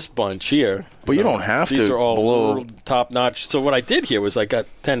 But this bunch here. But you don't have these to are all blow top notch. So what I did here was I got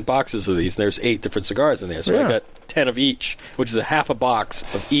 10 boxes of these. And there's 8 different cigars in there. So I got 10 of each, which is a half a box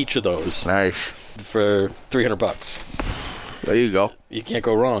of each of those. Nice. For $300. There you go. You can't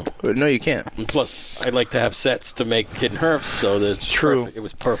go wrong. No, you can't. And plus, I like to have sets to make Hidden Herbs, so that's true. Perfect. It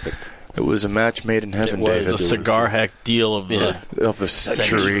was perfect. It was a match made in heaven, David. It was a cigar hack deal of the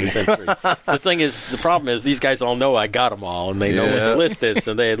century. The thing is, the problem is, these guys all know I got them all, and they know what the list is,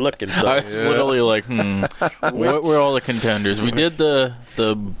 and they're looking. So I was literally like, what were all the contenders? We did the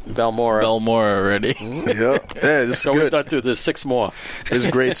Belmora already. Yeah, this is so good. we've done through there's 6 more. This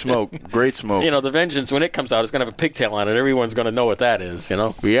is great smoke. Great smoke. The Vengeance, when it comes out, it's going to have a pigtail on it. Everyone's going to know what that is,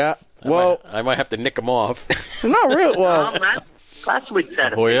 Yeah. Well, I might have to nick them off. Not really. Well, last week's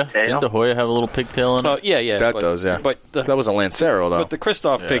had a Hoya? pigtail. Didn't the Hoya have a little pigtail in it? Oh, yeah. That does, yeah. But that was a Lancero, though. But the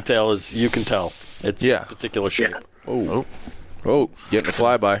Christoph pigtail is, you can tell. It's a particular shape. Yeah. Oh, getting a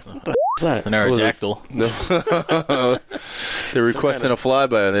flyby. What's that? An Aerodactyl. They're requesting a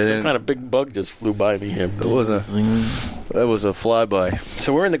flyby. Some kind of big bug just flew by me here. That was a flyby.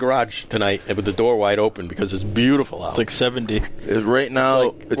 So we're in the garage tonight with the door wide open because it's beautiful out. It's like 70. Right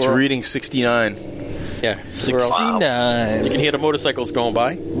now, it's reading 69. Yeah. 69. You can hear the motorcycles going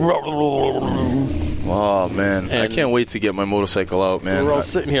by. Oh man, I can't wait to get my motorcycle out, man. We're all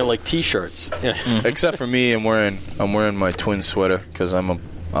sitting here like T-shirts. Except for me, I'm wearing my twin sweater because I'm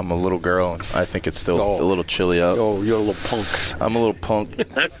a little girl, and I think it's still a little chilly out. Oh, you're a little punk. I'm a little punk.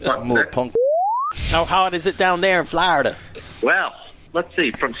 I'm a little punk. How hot is it down there in Florida? Well, let's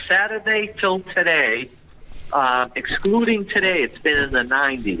see. From Saturday till today, excluding today, it's been in the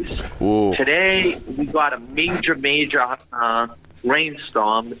 90s. Ooh. Today, we got a major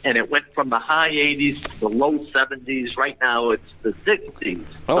rainstorm, and it went from the high 80s to the low 70s. Right now, it's the 60s.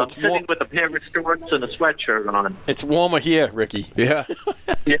 Oh, so I'm sitting with a pair of shorts and a sweatshirt on. It's warmer here, Ricky. Yeah.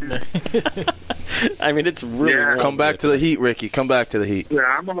 Yeah. I mean, it's really warm. Come back to the heat, Ricky. Come back to the heat. Yeah,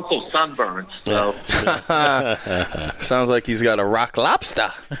 I'm also sunburned. So. Sounds like he's got a rock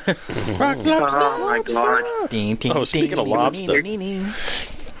lobster. Rock lobster. Oh, my God. Oh, speaking of lobster.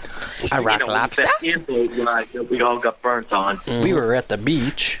 A rock lobster? That we all got burnt on. We were at the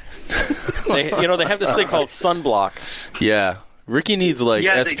beach. They have this thing called sunblock. Yeah. Ricky needs like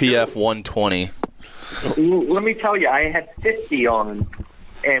SPF 120. Let me tell you, I had 50 on,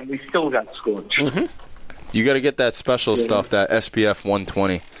 and we still got scorched. Mm-hmm. You got to get that special stuff, that SPF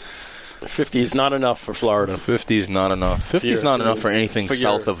 120. 50 is not enough for Florida. 50 is not enough. 50 is not enough for anything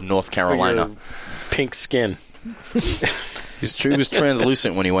south of North Carolina. Pink skin. He was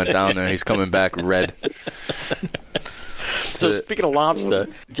translucent when he went down there. He's coming back red. So speaking of lobster,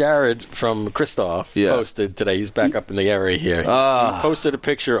 Jared from Christoph posted today. He's back up in the area here. He posted a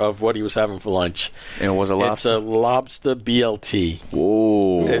picture of what he was having for lunch. And it was a lobster? It's a lobster BLT.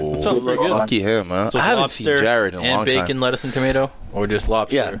 Whoa. It sounds really good. Lucky him, huh? So I haven't seen Jared in a long time. And bacon, lettuce, and tomato? Or just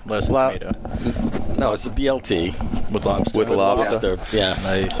lobster, lettuce, and tomato? No, it's a BLT. With lobster. With lobster. Yeah.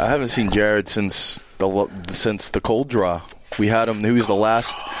 Nice. I haven't seen Jared since the cold draw. We had him. He was the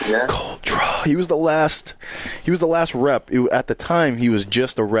last cold draw. He was the last rep. At the time, he was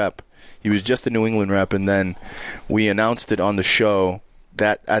just a rep. He was just a New England rep, and then we announced it on the show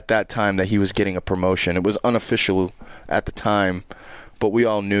that at that time that he was getting a promotion. It was unofficial at the time, but we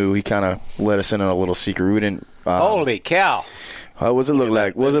all knew. He kind of let us in on a little secret. We didn't. Holy cow! What does it look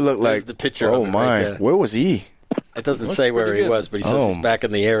like? What does it look like? The picture. Oh of it my! right Where was he? It doesn't say where he was, but he says he's back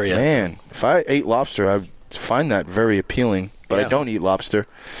in the area. Man, if I ate lobster, I'd find that very appealing. But I don't eat lobster.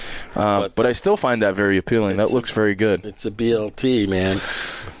 But I still find that very appealing. That looks very good. It's a BLT, man.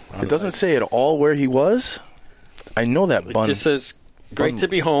 It doesn't say at all where he was. I know that bun. It just says, great to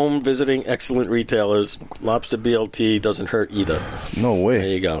be home, visiting excellent retailers. Lobster BLT doesn't hurt either. No way. There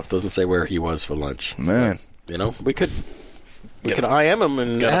you go. It doesn't say where he was for lunch. Man. But, we could IM him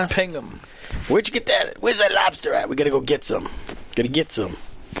and ask. Ping him. Where'd you get that? Where's that lobster at? We got to go get some. Got to get some.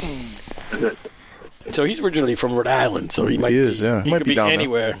 So he's originally from Rhode Island, so he might be. Yeah. He might could be down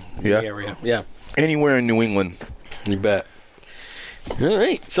anywhere in the area. Yeah. Anywhere in New England. You bet. All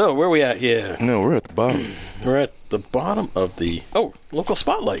right. So where are we at here? No, we're at the bottom. We're at the bottom of the local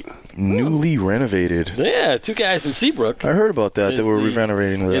spotlight. Newly renovated. Yeah, two guys in Seabrook. I heard about that. They were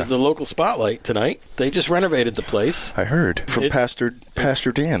renovating is the local spotlight tonight. They just renovated the place. I heard from Pastor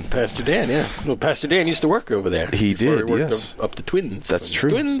Dan. Pastor Dan, yeah. Well, Pastor Dan used to work over there. He did, he worked yes. up to Twins. That's true.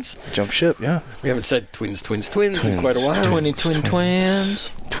 Twins. Jump ship, yeah. We haven't said twins in quite a while.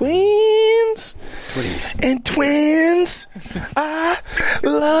 Twins. Twins. And twins. I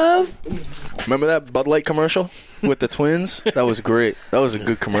love. Remember that Bud Light commercial with the twins? That was great. That was a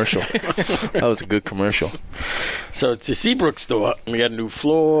good commercial. So it's a Seabrook store. We got a new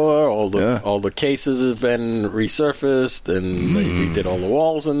floor. All the cases have been resurfaced, and they redid all the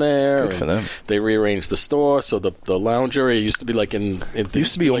walls in there. Good for them. They rearranged the store, so the lounge area used to be like it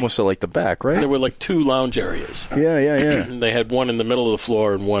used to be almost like the back, right? There were like two lounge areas. Yeah. They had one in the middle of the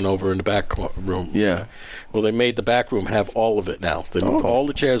floor and one over in the back room. Yeah. Well, they made the back room have all of it now. They moved all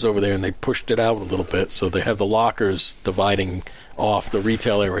the chairs over there, and they pushed it out a little bit, so they have the lockers dividing off the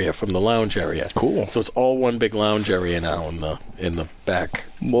retail area from the lounge area. Cool. So it's all one big lounge area now in the back.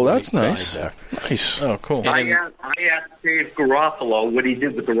 Well, that's nice. There. Nice. Oh, cool. I asked Dave Garofalo what he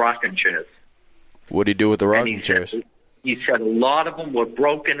did with the rocking chairs. What did he do with the rocking chairs? He said a lot of them were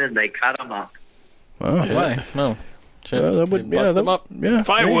broken, and they cut them up. Oh, why? No. That would bust them up. Yeah,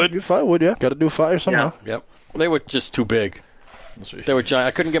 firewood. Firewood. Yeah, got to do fire somehow. Yep. They were just too big. They were giant.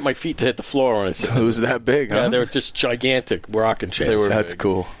 I couldn't get my feet to hit the floor on it. It was that big, huh? Yeah, they were just gigantic rocking chairs. That's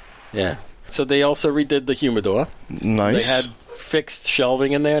cool. Yeah. So they also redid the humidor. Nice. They had fixed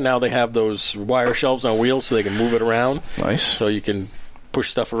shelving in there. Now they have those wire shelves on wheels so they can move it around. Nice. So you can push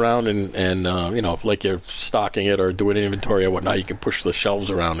stuff around and like you're stocking it or doing inventory or whatnot, you can push the shelves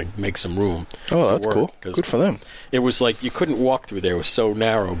around and make some room. Oh, that's cool. Good for them. It was like you couldn't walk through there. It was so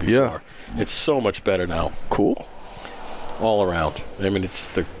narrow before. Yeah. It's so much better now. Cool. All around. I mean, it's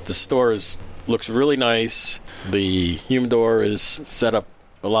the store is looks really nice. The humidor is set up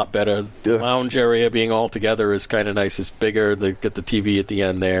a lot better. The lounge area being all together is kind of nice. It's bigger. They get the TV at the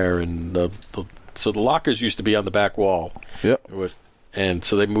end there, and so the lockers used to be on the back wall. Yep. And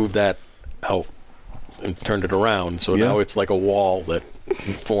so they moved that out and turned it around. So now it's like a wall that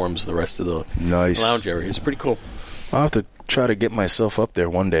forms the rest of the lounge area. It's pretty cool. I'll have to try to get myself up there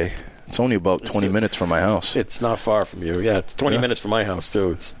one day. It's only about 20 minutes from my house. It's not far from you. Yeah, it's 20 minutes from my house,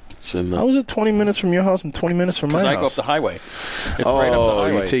 too. How is it 20 minutes from your house and 20 minutes from my house? Because I go up the highway. It's right up the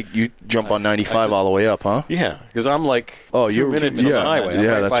highway. You jump on 95 all the way up, huh? Yeah, because I'm like 2 minutes from the highway.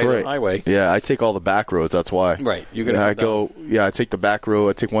 I'm that's by right. The highway. Yeah, I take all the back roads. That's why. Right. I take the back road.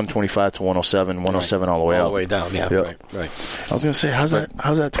 I take 125 to 107, 107 all the way up. All the way down, yeah. Yep. Right. I was going to say, how's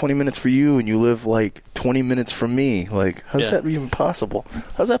that 20 minutes for you and you live like 20 minutes from me? Like, how's that even possible?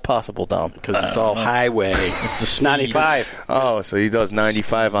 How's that possible, Dom? Because it's all highway. It's 95. Oh, so he does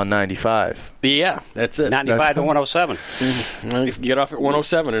 95 on 95. Yeah, that's it. 95 to 107. Mm-hmm. You get off at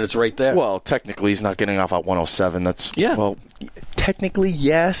 107 and it's right there. Well, technically he's not getting off at 107. Well, technically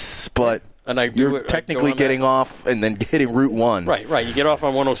yes, but you're technically getting off and then hitting Route 1. Right. You get off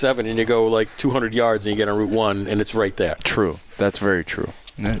on 107 and you go like 200 yards and you get on Route 1 and it's right there. True. That's very true.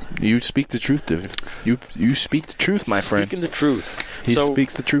 You speak the truth, Dave. You speak the truth, my friend. Speaking the truth. He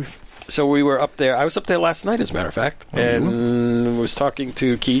speaks the truth. So we were up there. I was up there last night, as a matter of fact, and was talking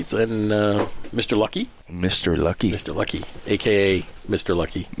to Keith and Mr. Lucky. Mr. Lucky, a.k.a. Mr.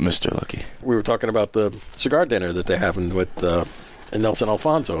 Lucky. Mr. Lucky. We were talking about the cigar dinner that they're having with Nelson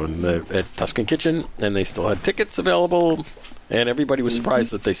Alfonso at Tuscan Kitchen, and they still had tickets available, and everybody was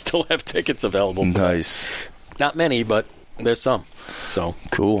surprised that they still have tickets available. Nice. Not many, but there's some. So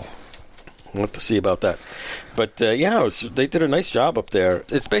cool. We'll have to see about that. But, they did a nice job up there.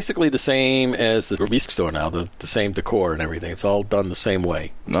 It's basically the same as the Rubisque store now, the same decor and everything. It's all done the same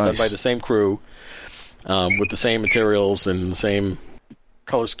way. Nice. Done by the same crew, with the same materials and the same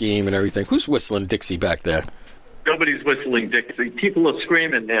color scheme and everything. Who's whistling Dixie back there? Nobody's whistling Dixie. People are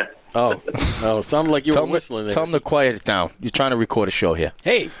screaming there. Oh, sounded like you were whistling there. Tell them to quiet it down. You're trying to record a show here.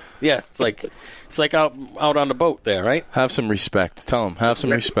 Hey, yeah, it's like out on the boat there, right? Have some respect. Tell them, have some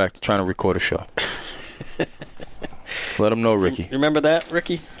respect. Trying to record a show. Let them know, Ricky. You remember that,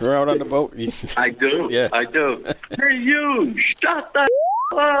 Ricky? We're out on the boat. I do. Yeah, I do. Hey, you! Shut the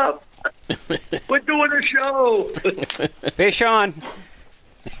up! We're doing a show. Fish on.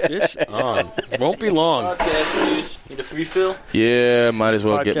 Fish on. Won't be long. Need a refill? Yeah, might as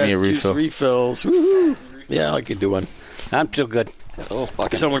well get me a refill. Refills. Woo-hoo. Yeah, I could do one. I'm still good.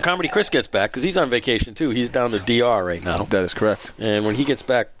 So when Comedy Chris gets back, because he's on vacation too, he's down to DR right now. That is correct. And when he gets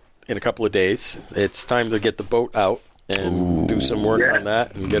back in a couple of days, it's time to get the boat out and do some work on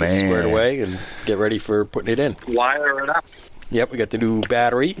that and get it squared away and get ready for putting it in. Wire it up. Yep, we got the new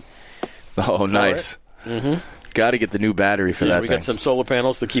battery. Oh, nice. Mm-hmm. Got to get the new battery for that we thing. got some solar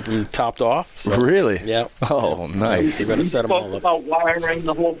panels to keep them topped off. So. Really? Yeah. Oh, nice. You got to set them all up. About wiring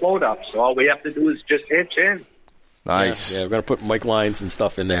the whole boat up, so all we have to do is just hitch in. Nice. Yeah, we're going to put mic lines and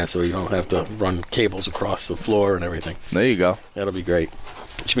stuff in there so you don't have to run cables across the floor and everything. There you go. That'll be great.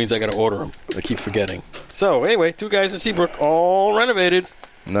 Which means I got to order them. I keep forgetting. So, anyway, 2 guys in Seabrook, all renovated.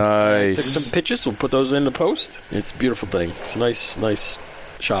 Nice. Took some pictures. We'll put those in the post. It's a beautiful thing. It's a nice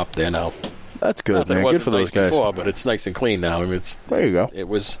shop there now. That's good, man. Good for those guys. Before, but it's nice and clean now. I mean, there you go. It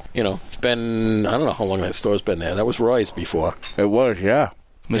was, it's been, I don't know how long that store's been there. That was Roy's before. It was, yeah.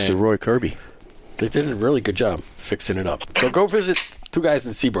 Mr. Roy Kirby. They did a really good job fixing it up. So go visit 2 guys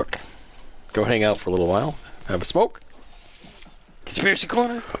in Seabrook. Go hang out for a little while. Have a smoke. Conspiracy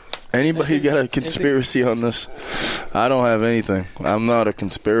Corner. Anybody got a conspiracy on this? I don't have anything. I'm not a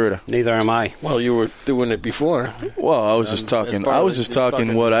conspirator. Neither am I. Well, you were doing it before. Well, I was just talking. I was just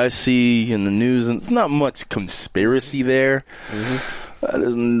talking what I see in the news, and it's not much conspiracy there.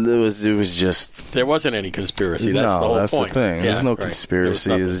 Mm-hmm. It was just. There wasn't any conspiracy. That's the whole that's point. the thing. Yeah, There's no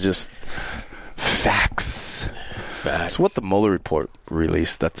conspiracy. It's just facts. It's what the Mueller report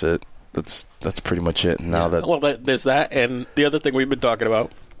released. That's it. That's pretty much it. Now there's that, and the other thing we've been talking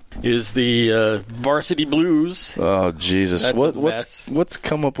about is the Varsity Blues. Oh Jesus! What's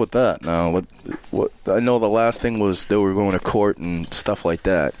come up with that now? What I know the last thing was they were going to court and stuff like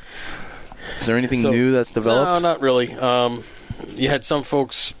that. Is there anything new that's developed? No, not really. You had some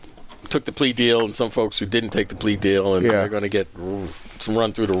folks took the plea deal and some folks who didn't take the plea deal, and they're going to get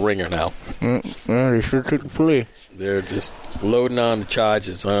run through the ringer now. They sure took the plea. They're just loading on the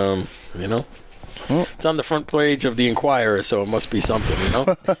charges. It's on the front page of the Inquirer, so it must be something,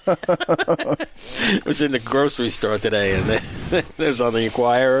 It was in the grocery store today, and there's on the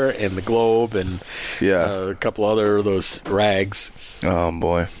Inquirer and the Globe and a couple other of those rags. Oh,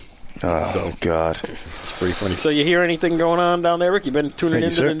 boy. Oh, God. It's pretty funny. So you hear anything going on down there, Rick? You been tuning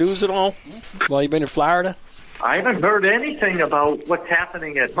into the news at all while you've been in Florida? I haven't heard anything about what's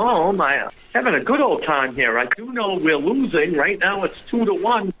happening at home. I'm having a good old time here. I do know we're losing. Right now it's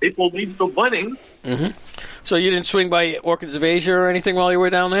 2-1. People leave the winning. Mm-hmm. So you didn't swing by Orchids of Asia or anything while you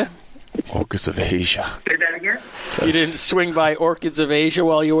were down there? Orchids of Asia. Say that again? You didn't swing by Orchids of Asia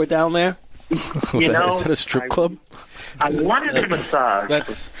while you were down there? Is that a strip club? I wanted a massage.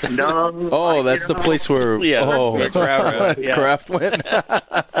 No. Oh, that's the place where. Yeah, that's Kraft went.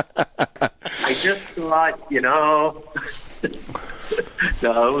 I just thought, no,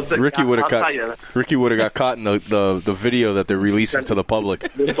 it was Ricky would have got caught in the video that they're releasing to the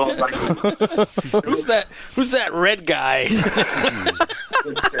public. Who's that red guy?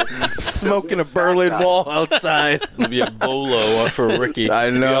 Smoking a Berlin Wall outside. It'd be a bolo for Ricky.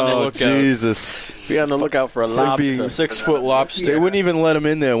 I know, Jesus. Be on the lookout for a lobster. 6-foot lobster. They wouldn't even let him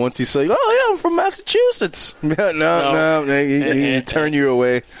in there once he's like, "Oh yeah, I'm from Massachusetts." No, he turn you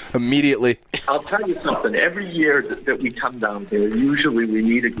away immediately. I'll tell you something. Every year that we come down here, usually we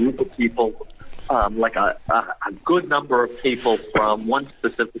meet a group of people, like a good number of people from one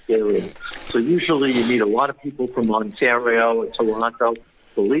specific area. So usually you meet a lot of people from Ontario and Toronto.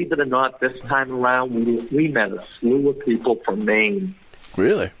 Believe it or not, this time around we met a slew of people from Maine.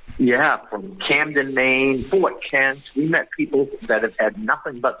 Really? Yeah, from Camden, Maine, Fort Kent. We met people that have had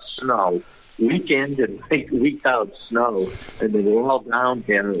nothing but snow, week in and week out snow, and they were all down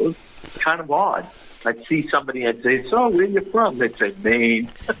here. It was kind of odd. I'd see somebody and say, "So, where you from?" They'd say, "Maine."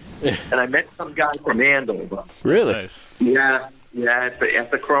 And I met some guy from Andover. Really? Nice. Yeah, at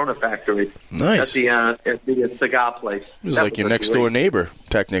the Corona factory. Nice. At the cigar place. It was like your next door neighbor,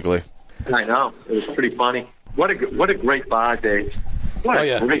 technically. I know. It was pretty funny. What a great bar, Dave. What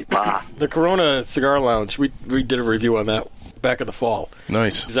a great bar. The Corona Cigar Lounge, we did a review on that back in the fall.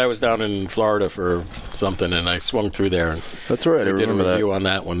 Nice. Because I was down in Florida for something, and I swung through there. And that's right. I remember that. Did a review on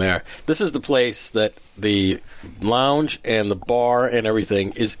that one there. This is the place that the lounge and the bar and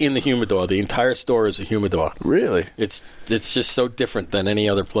everything is in the humidor. The entire store is a humidor. Really? It's just so different than any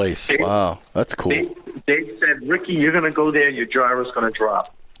other place. Wow, that's cool. They said, "Ricky, you're going to go there. Your jaw is going to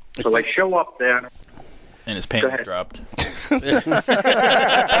drop." So I show up there. And his pants dropped.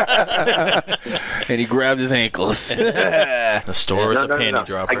 And he grabbed his ankles. The store is a panty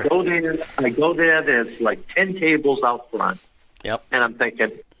dropper. I go there. There's like 10 tables out front. Yep. And I'm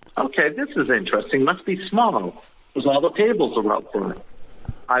thinking, okay, this is interesting. Must be small because all the tables are out front.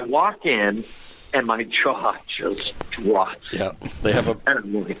 I walk in, and my jaw just drops. Yeah. They have and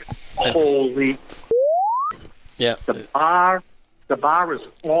I'm like, holy. Yeah. The bar is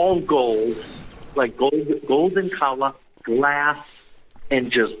all gold. Like golden color, glass, and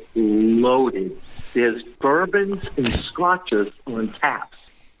just loaded. There's bourbons and scotches on taps.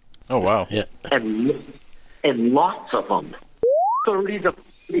 Oh, wow. Yeah. And lots of them. 30 to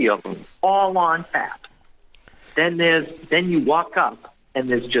 40 of them, all on tap. Then you walk up, and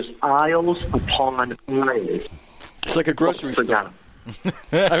there's just aisles upon aisles. It's like a grocery store.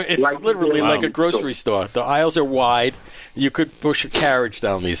 It's literally like a grocery store. The aisles are wide. You could push a carriage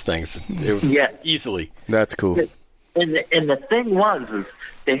down these things easily. That's cool. And the thing was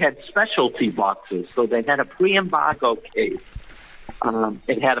they had specialty boxes. So they had a pre-embargo case.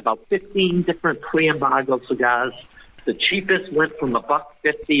 It had about 15 different pre-embargo cigars. The cheapest went from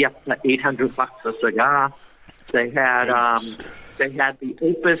 $150 up to $800 a cigar. They had the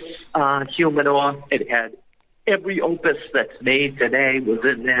Opus humidor. It had every Opus that's made today was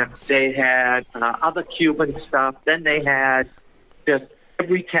in there. They had other Cuban stuff. Then they had just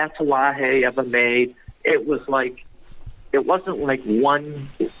every Tatuaje ever made. It wasn't like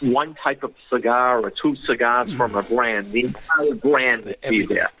one type of cigar or two cigars from a brand. The entire brand would be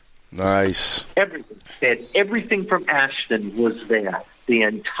there. Nice. Everything. Everything from Ashton was there. The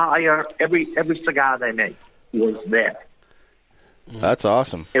entire every cigar they make was there. That's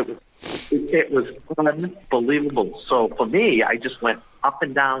awesome. It was unbelievable. So for me, I just went up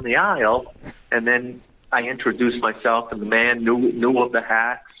and down the aisle, and then I introduced myself, and the man knew of the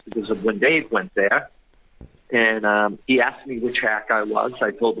hacks because of when Dave went there. And he asked me which hack I was.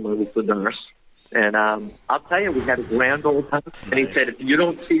 I told him I was the nurse. And I'll tell you, we had a grand old time. And he said, "If you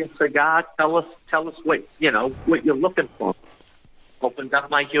don't see a cigar, tell us what you're looking for." Opened up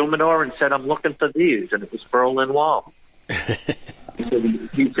my humidor and said, "I'm looking for these," and it was Berlin Wall.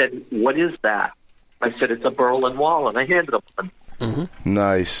 He said, "What is that?" I said, "It's a Berlin Wall," and I handed him one. Mm-hmm.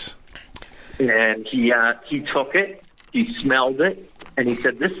 Nice. And he took it, he smelled it, and he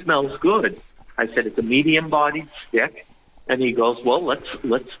said, "This smells good." I said, "It's a medium-bodied stick," and he goes, "Well,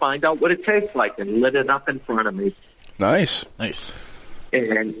 let's find out what it tastes like," and lit it up in front of me. Nice. Nice.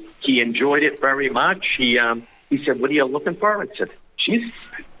 And he enjoyed it very much. He said, "What are you looking for?" I said, "Geez,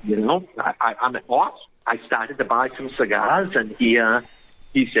 I'm at Austin." I started to buy some cigars, and he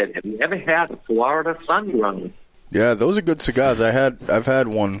said, "Have you ever had a Florida Sun-Grown?" Yeah, those are good cigars. I've had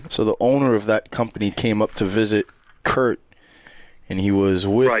one. So the owner of that company came up to visit Kurt, and he was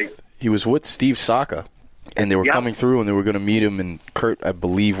with Steve Saka, and they were coming through, and they were going to meet him. And Kurt, I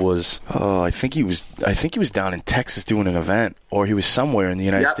believe, I think he was down in Texas doing an event, or he was somewhere in the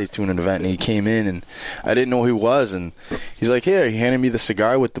United States doing an event. And he came in, and I didn't know who he was. And he's like, "Here," he handed me the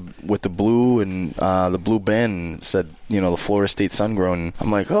cigar with the blue and the blue band, and said, the Florida State Sun-Grown.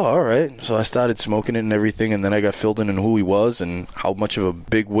 I'm like, "Oh, all right." So I started smoking it and everything, and then I got filled in on who he was and how much of a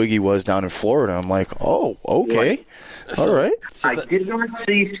big wig he was down in Florida. I'm like, "Oh, okay." Right. All right. I did not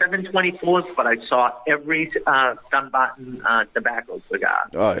see 724s, but I saw every Dunbarton tobacco cigar.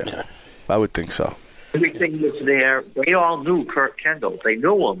 Oh, yeah. I would think so. Everything was there. They all knew Kurt Kendall. They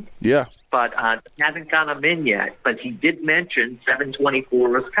knew him. Yeah. But haven't got him in yet. But he did mention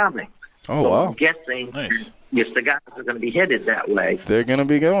 724 is coming. Oh, so wow. I'm guessing your cigars are going to be headed that way. They're going to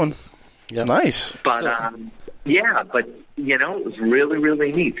be going. Yep. Nice. But, it was really,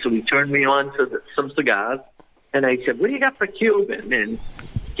 really neat. So he turned me on to some cigars. And I said, "What do you got for Cuban?" And,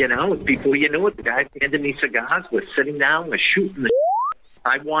 before you knew it, the guy handed me cigars. We're sitting down, we're shooting the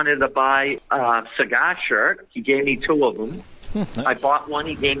I wanted to buy a cigar shirt. He gave me 2 of them. Nice. I bought one.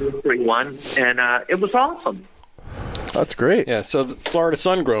 He gave me a free one. And it was awesome. That's great. Yeah, so the Florida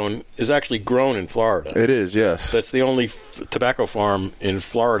Sun-Grown is actually grown in Florida. It is, yes. That's the only tobacco farm in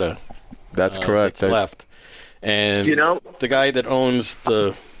Florida. That's correct. That's left. And the guy that owns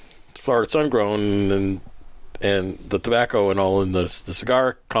the Florida Sun-Grown and the tobacco and all in the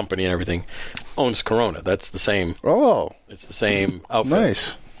cigar company and everything owns Corona. That's the same. Oh. It's the same outfit.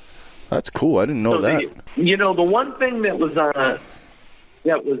 Nice. That's cool. I didn't know that. The one thing that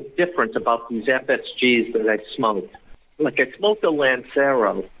was different about these FSGs that I smoked, like I smoked a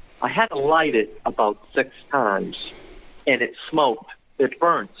Lancero, I had to light it about 6 times, and it smoked. It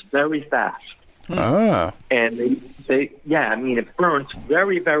burns very fast. Ah. And it burns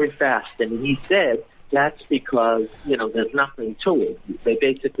very, very fast. And he said, that's because, there's nothing to it. They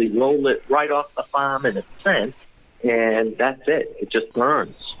basically roll it right off the farm in a scent, and that's it. It just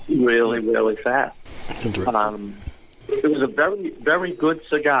burns really, really fast. That's interesting. It was a very, very good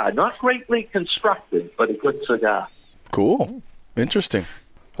cigar. Not greatly constructed, but a good cigar. Cool. Interesting.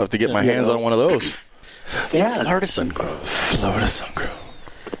 I'll have to get my hands on one of those. Yeah. Florida Sun-Grown. Florida Sun-Grown.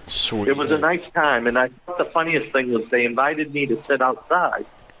 Sweet. It was a nice time, and I thought the funniest thing was they invited me to sit outside.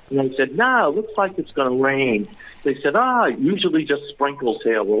 And I said, "No, it looks like it's going to rain." They said, "It usually just sprinkles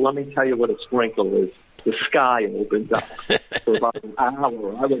here." Well, let me tell you what a sprinkle is. The sky opens up for about an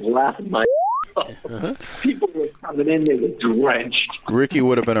hour. I was laughing my off. People were coming in, they were drenched. Ricky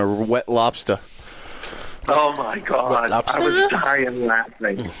would have been a wet lobster. Oh, my God. I was dying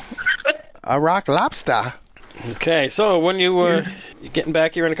laughing. A rock lobster. Okay, so when you getting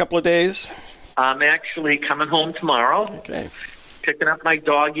back here in a couple of days? I'm actually coming home tomorrow. Okay. Picking up my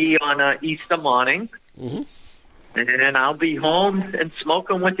doggie on Easter morning. Mm-hmm. And I'll be home and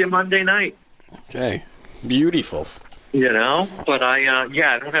smoking with you Monday night. Okay. Beautiful. But I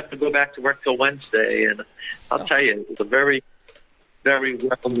don't have to go back to work till Wednesday. And I'll tell you, it was a very, very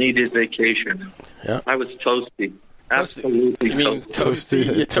well-needed vacation. Yeah. I was toasty. Absolutely. You mean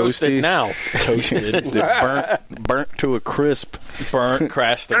toasty? You're toasted now. Toasted. burnt to a crisp. Burnt,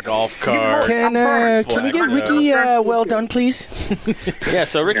 crashed the golf cart. Can we get Ricky well done, please? Yeah,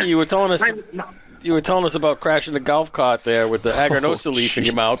 so Ricky, you were telling us about crashing the golf cart there with the Agranosa leaf in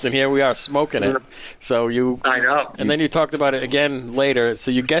your mouth, and here we are smoking it. So I know. And then you talked about it again later, so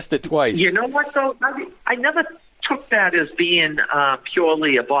you guessed it twice. You know what, though? I never took that as being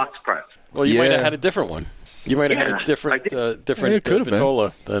purely a box press. Well, you might have had a different one. You might have had a different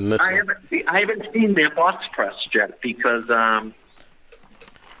Vitola than this one. I haven't seen their box press yet because, I've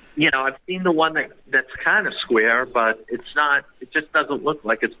seen the one that's kind of square, but it's not. It just doesn't look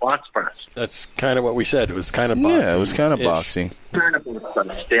like it's box press. That's kind of what we said. It was kind of boxy. Yeah, it was kind of boxy. Kind of box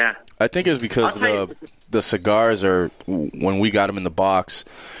press, yeah. I think it's because the cigars are, when we got them in the box,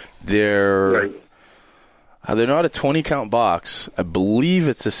 they're not a 20-count box. I believe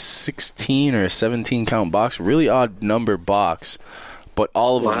it's a 16 or a 17-count box. Really odd number box. But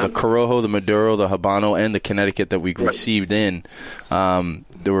all of them, the Corojo, the Maduro, the Habano, and the Connecticut that we received in,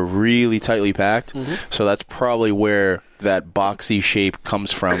 they were really tightly packed. Mm-hmm. So that's probably where that boxy shape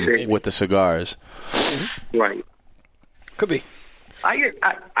comes from with the cigars. Mm-hmm. Right. Could be. I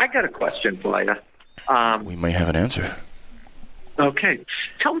got a question for you. We might have an answer. Okay.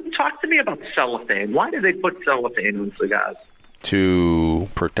 Talk to me about cellophane. Why do they put cellophane in cigars? to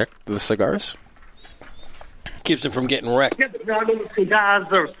protect the cigars. Keeps them from getting wrecked. Yeah, but not all cigars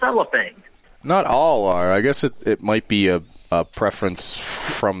are cellophane. Not all are. I guess it might be a preference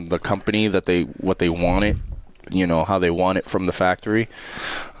from the company that what they want it, how they want it from the factory.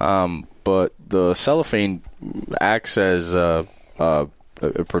 But the cellophane acts as a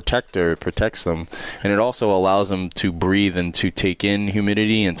protector. It protects them, and it also allows them to breathe and to take in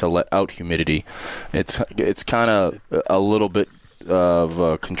humidity and to let out humidity. It's kind of a little bit of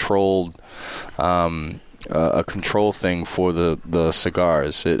a controlled a control thing for the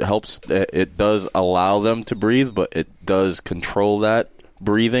cigars. It helps. It does allow them to breathe, but it does control that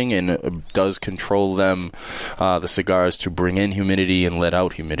breathing, and it does control them, the cigars, to bring in humidity and let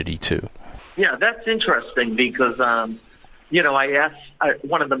out humidity too. Yeah, that's interesting because I asked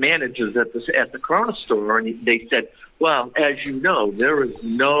one of the managers at the Corona store, and they said, "Well, as you know, there is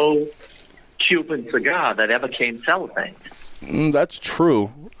no Cuban cigar that ever came cellophane." That's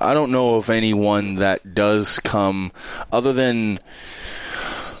true. I don't know of anyone that does come, other than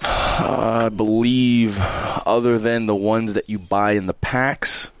I believe, other than the ones that you buy in the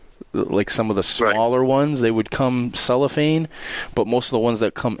packs, like some of the smaller ones, they would come cellophane. But most of the ones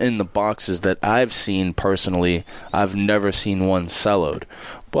that come in the boxes that I've seen personally, I've never seen one celloed.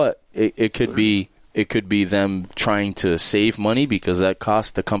 But it could be. It could be them trying to save money because that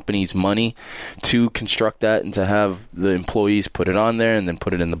costs the companies money to construct that and to have the employees put it on there and then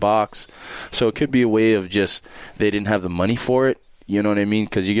put it in the box. So it could be a way of just they didn't have the money for it. You know what I mean?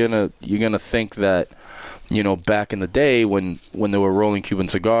 Because you're gonna think that, back in the day when they were rolling Cuban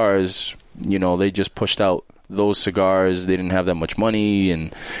cigars, they just pushed out those cigars. They didn't have that much money,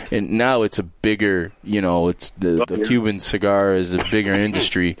 and now it's a bigger, it's the Cuban cigar is a bigger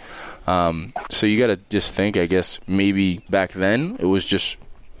industry. So you got to just think, I guess, maybe back then it was just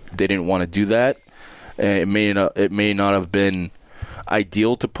they didn't want to do that. It may not have been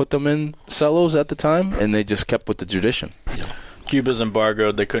ideal to put them in cellos at the time, and they just kept with the tradition. Cuba's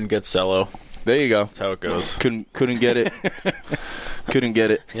embargoed. They couldn't get cello. There you go. That's how it goes. Couldn't get it. Couldn't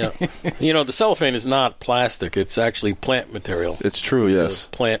get it. Yeah. The cellophane is not plastic. It's actually plant material. It's true, yes. It's a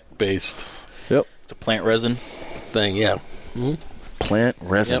plant-based. Yep. The plant resin thing, yeah. Mm-hmm. Plant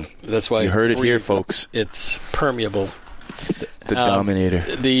resin. Yep. That's why you heard it here, folks. It's permeable. The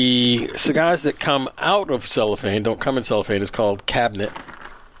Dominator. The cigars that come out of cellophane, don't come in cellophane, is called cabinet.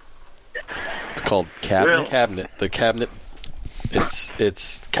 It's called cabinet? Really? Cabinet. The cabinet,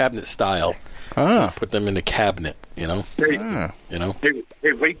 it's cabinet style. Ah. So put them in a cabinet, Hey,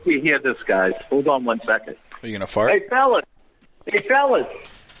 Hey, wait till you hear this, guys. Hold on 1 second. Are you going to fart? Hey, fellas.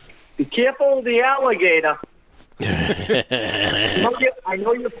 Be careful of the alligator. I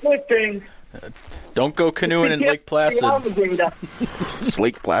know you're fishing. Don't go canoeing in Lake Placid. Is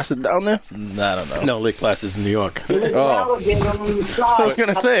Lake Placid down there? I don't know. No, Lake Placid's in New York. Oh. So I was going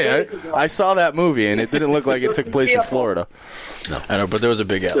to say, I saw that movie, and it didn't look like it took place in Florida. No. I know, but there was a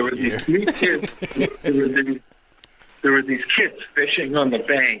big alligator. There were these kids fishing on the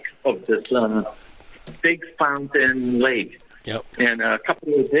bank of this big fountain lake. Yep. And a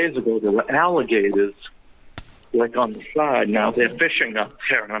couple of days ago, there were alligators on the side. Now they're fishing up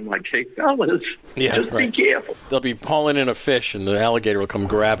there, and I'm like, hey, fellas, just be careful. They'll be hauling in a fish, and the alligator will come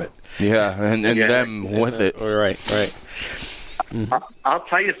grab it. Yeah, and them with it. Right. Mm-hmm. I'll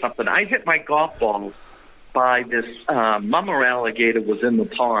tell you something. I hit my golf ball by this mama alligator was in the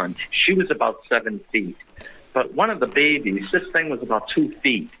pond. She was about 7 feet. But one of the babies, this thing was about 2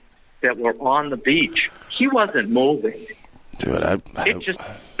 feet, that were on the beach. He wasn't moving. Dude, it just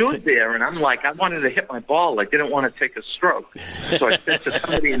stood there, and I'm like, I wanted to hit my ball. I didn't want to take a stroke. So I said to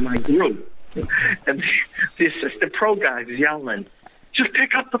somebody in my group, and the assistant pro guy is yelling, just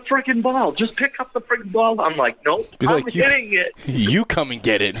pick up the friggin' ball. Just pick up the friggin' ball. I'm like, nope, I'm hitting it. You come and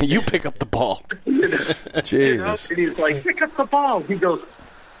get it. You pick up the ball. Jesus. And he's like, pick up the ball. He goes,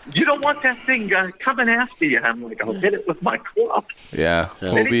 you don't want that thing coming after you. I'm like, I'll hit it with my club. Yeah.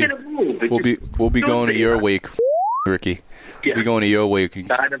 We'll be going to your wake, Ricky. Yeah. We'll be going to your wake.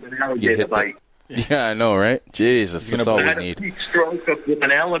 Died of an alligator bite. Yeah, I know, right? Jesus, that's all we need. He stroke with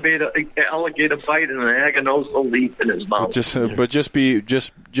an alligator bite and an aganosal leaf in his mouth. Just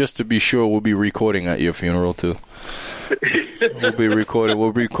to be sure, we'll be recording at your funeral too. We'll be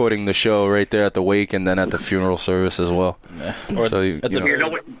recording the show right there at the wake and then at the funeral service as well. Yeah. So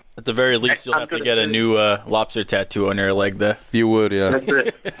at the very least, you'll have to get a new lobster tattoo on your leg there. You would, yeah.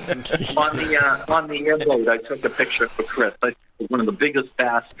 That's it. On the airboat, I took a picture for Chris. It was one of the biggest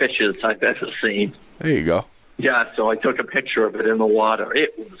bass fishes I've ever seen. There you go. Yeah, so I took a picture of it in the water.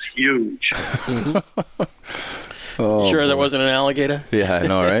 It was huge. Oh, sure that wasn't an alligator? Yeah, I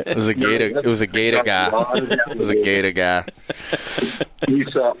know, right? It was a gator. It was a gator guy. It was a gator guy. We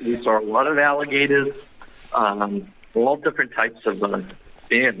saw a lot of alligators, all different types of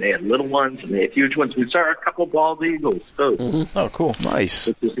band. They had little ones and they had huge ones. We saw a couple bald eagles too. Mm-hmm. Oh, cool! Nice.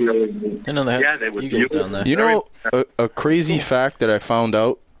 I know they had eagles down there. You know, a crazy fact that I found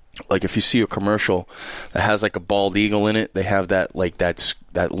out. Like if you see a commercial that has like a bald eagle in it, they have that like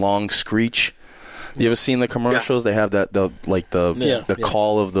that long screech. You ever seen the commercials? They have that the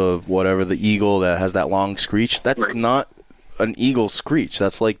call of the whatever the eagle that has that long screech. That's not an eagle screech.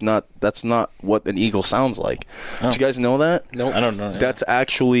 That's not what an eagle sounds like. Oh. Did you guys know that? No, I don't know. That's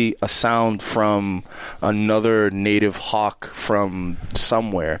actually a sound from another native hawk from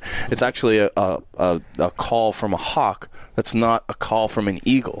somewhere. It's actually a call from a hawk. That's not a call from an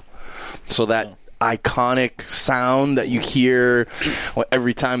eagle. So that iconic sound that you hear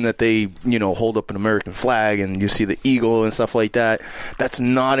every time that they, hold up an American flag and you see the eagle and stuff like that, that's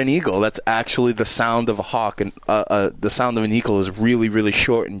not an eagle. That's actually the sound of a hawk. And the sound of an eagle is really, really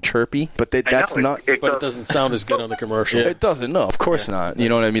short and chirpy. But that's not. But it doesn't sound as good on the commercial. It doesn't. No, of course not. You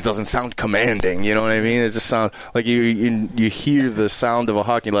know what I mean? It doesn't sound commanding. You know what I mean? It just sounds like you hear the sound of a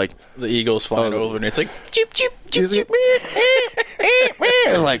hawk. You're like the eagle's flying over and it's like cheep cheep. It's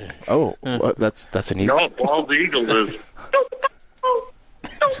like, what? That's an eagle. No, bald eagle is.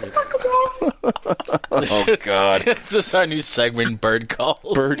 Oh God! It's just our new segment, bird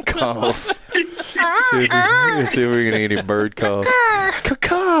calls. Bird calls. See if we're gonna get any bird calls.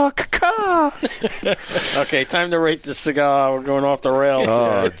 Caw, caw. Okay, time to rate this cigar. We're going off the rails.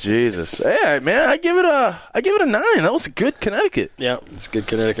 Oh Jesus! Hey man, I give it a 9. That was a good Connecticut. Yeah, it's good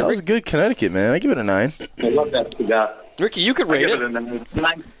Connecticut. That was a good Connecticut, man. I give it a 9. I love that cigar. Ricky, you could rate it.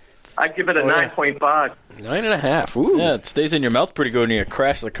 I give it a 9.5. 9.5. Ooh. Yeah, it stays in your mouth pretty good when you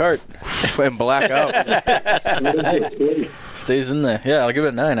crash the cart. And black out. Stays in there. Yeah, I'll give it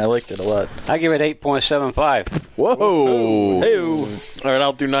a 9. I liked it a lot. I give it 8.75. Whoa. Hey-oo. All right,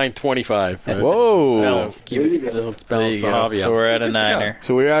 I'll do 9.25. Whoa. Keep it balance the hobby. So we're at a 9er.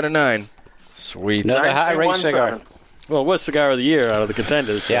 So we're at a 9. Sweet. Another high rate cigar. Well, it was cigar of the year out of the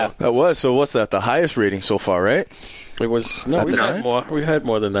contenders. So. Yeah. That was. So what's that? The highest rating so far, right? It was. No, we've had more. We've had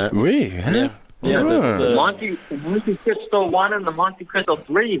more than that. Yeah. Yeah, the Monte Cristo 1 and the Monte Cristo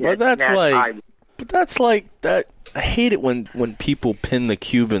 3. But that's like that. I hate it when people pin the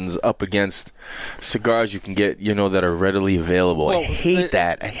Cubans up against cigars you can get, that are readily available. Well, I hate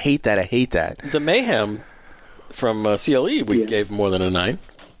that. The Mayhem from CLE, we gave more than a 9.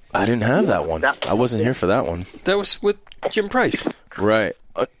 I didn't have that one. I wasn't here for that one. That was with Jim Price. Right.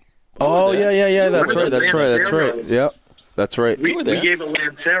 Yeah. That's right. Yep. That's right. We gave a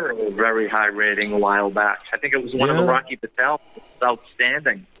Lancero a very high rating a while back. I think it was one of the Rocky Patel. It was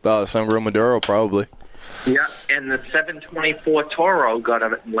outstanding. Sangro Maduro, probably. Yeah, and the 724 Toro got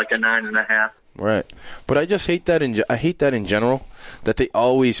like a 9.5. Right, but I just hate that. I hate that in general, that they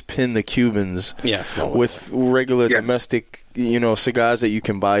always pin the Cubans with regular domestic, cigars that you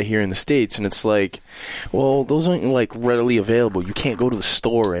can buy here in the States, and it's like, well, those aren't like readily available. You can't go to the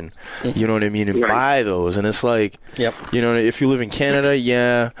store and, you know what I mean, and buy those. And it's like, if you live in Canada,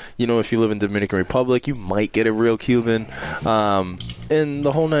 if you live in Dominican Republic, you might get a real Cuban, and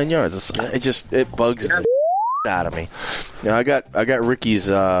the whole 9 yards. It bugs the out of me. Now I got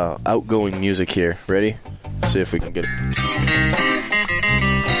Ricky's outgoing music here. Ready? See if we can get it.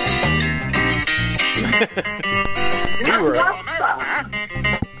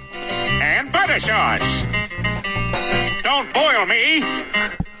 And butter sauce. Don't boil me.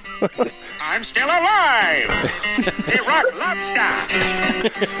 I'm still alive. Iraq lobster.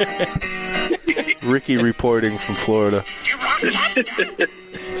 Ricky reporting from Florida. Iraq lobster.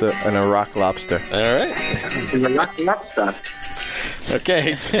 It's an Iraq lobster. All right. Iraq lobster.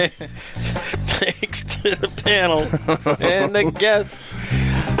 Okay. Thanks to the panel and the guests.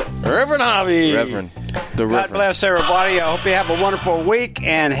 Reverend Hobby. God bless everybody. I hope you have a wonderful week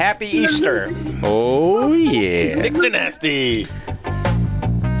and happy Easter. Oh, yeah. Nick the Nasty. So,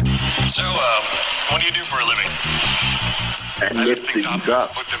 what do you do for a living? And lift things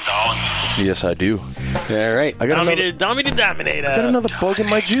up. Put them down. Yes, I do. All right. Tommy the Dominator. I got another bug in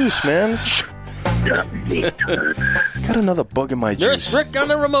my juice, man. Got another bug in my juice. There's Rick on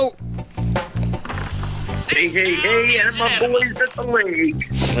the remote. Hey, and my boys at the lake.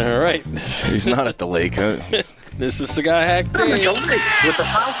 All right. He's not at the lake, huh? This is Cigar Hack Day. With a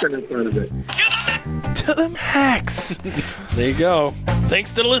fountain in front of it. to the max. There you go.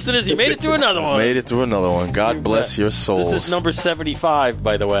 Thanks to the listeners. You made it through another one. Made it through another one. God bless your souls. This is number 75,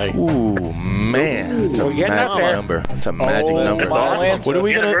 by the way. Ooh, man. It's a magic number. It's a magic number. What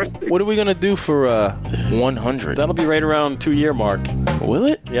are we gonna do for 100? That'll be right around 2-year mark. Will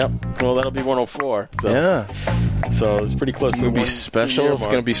it? Yep. Well, that'll be 104. So. Yeah. So it's pretty close. It's gonna be special. It's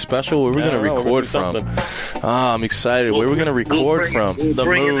gonna be special. Where are we gonna record from? I'm excited. Where are we gonna record from? The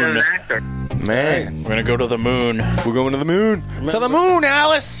moon. Man, we're gonna go to the moon. We're going to the moon. To the moon,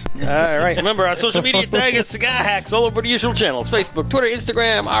 Alice. All right. Remember, our social media tag is Cigar Hacks all over the usual channels: Facebook, Twitter,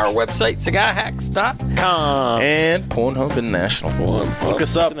 Instagram. Our website, cigarhacks.com, and Pornhub International. Look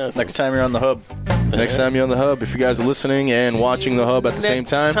us up next time you're on the hub. Next time you're on the hub, if you guys are listening and watching the hub at the same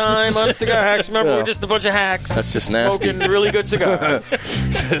time. Next time on Cigar Hacks. Remember, we're just a bunch of hacks. That's just nasty. Smoking really good cigars.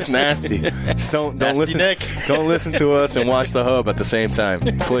 It's just nasty. Just don't nasty listen. Nick. Don't listen to us and watch the hub at the same time,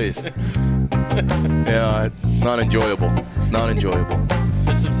 please. Yeah, it's not enjoyable. It's not enjoyable.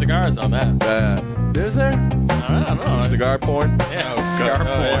 There's some cigars on that. Is there? I don't know. Some cigar porn? Yeah, cigar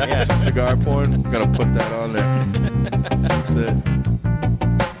porn. Yeah. Some cigar porn. I'm going to put that on there. That's it.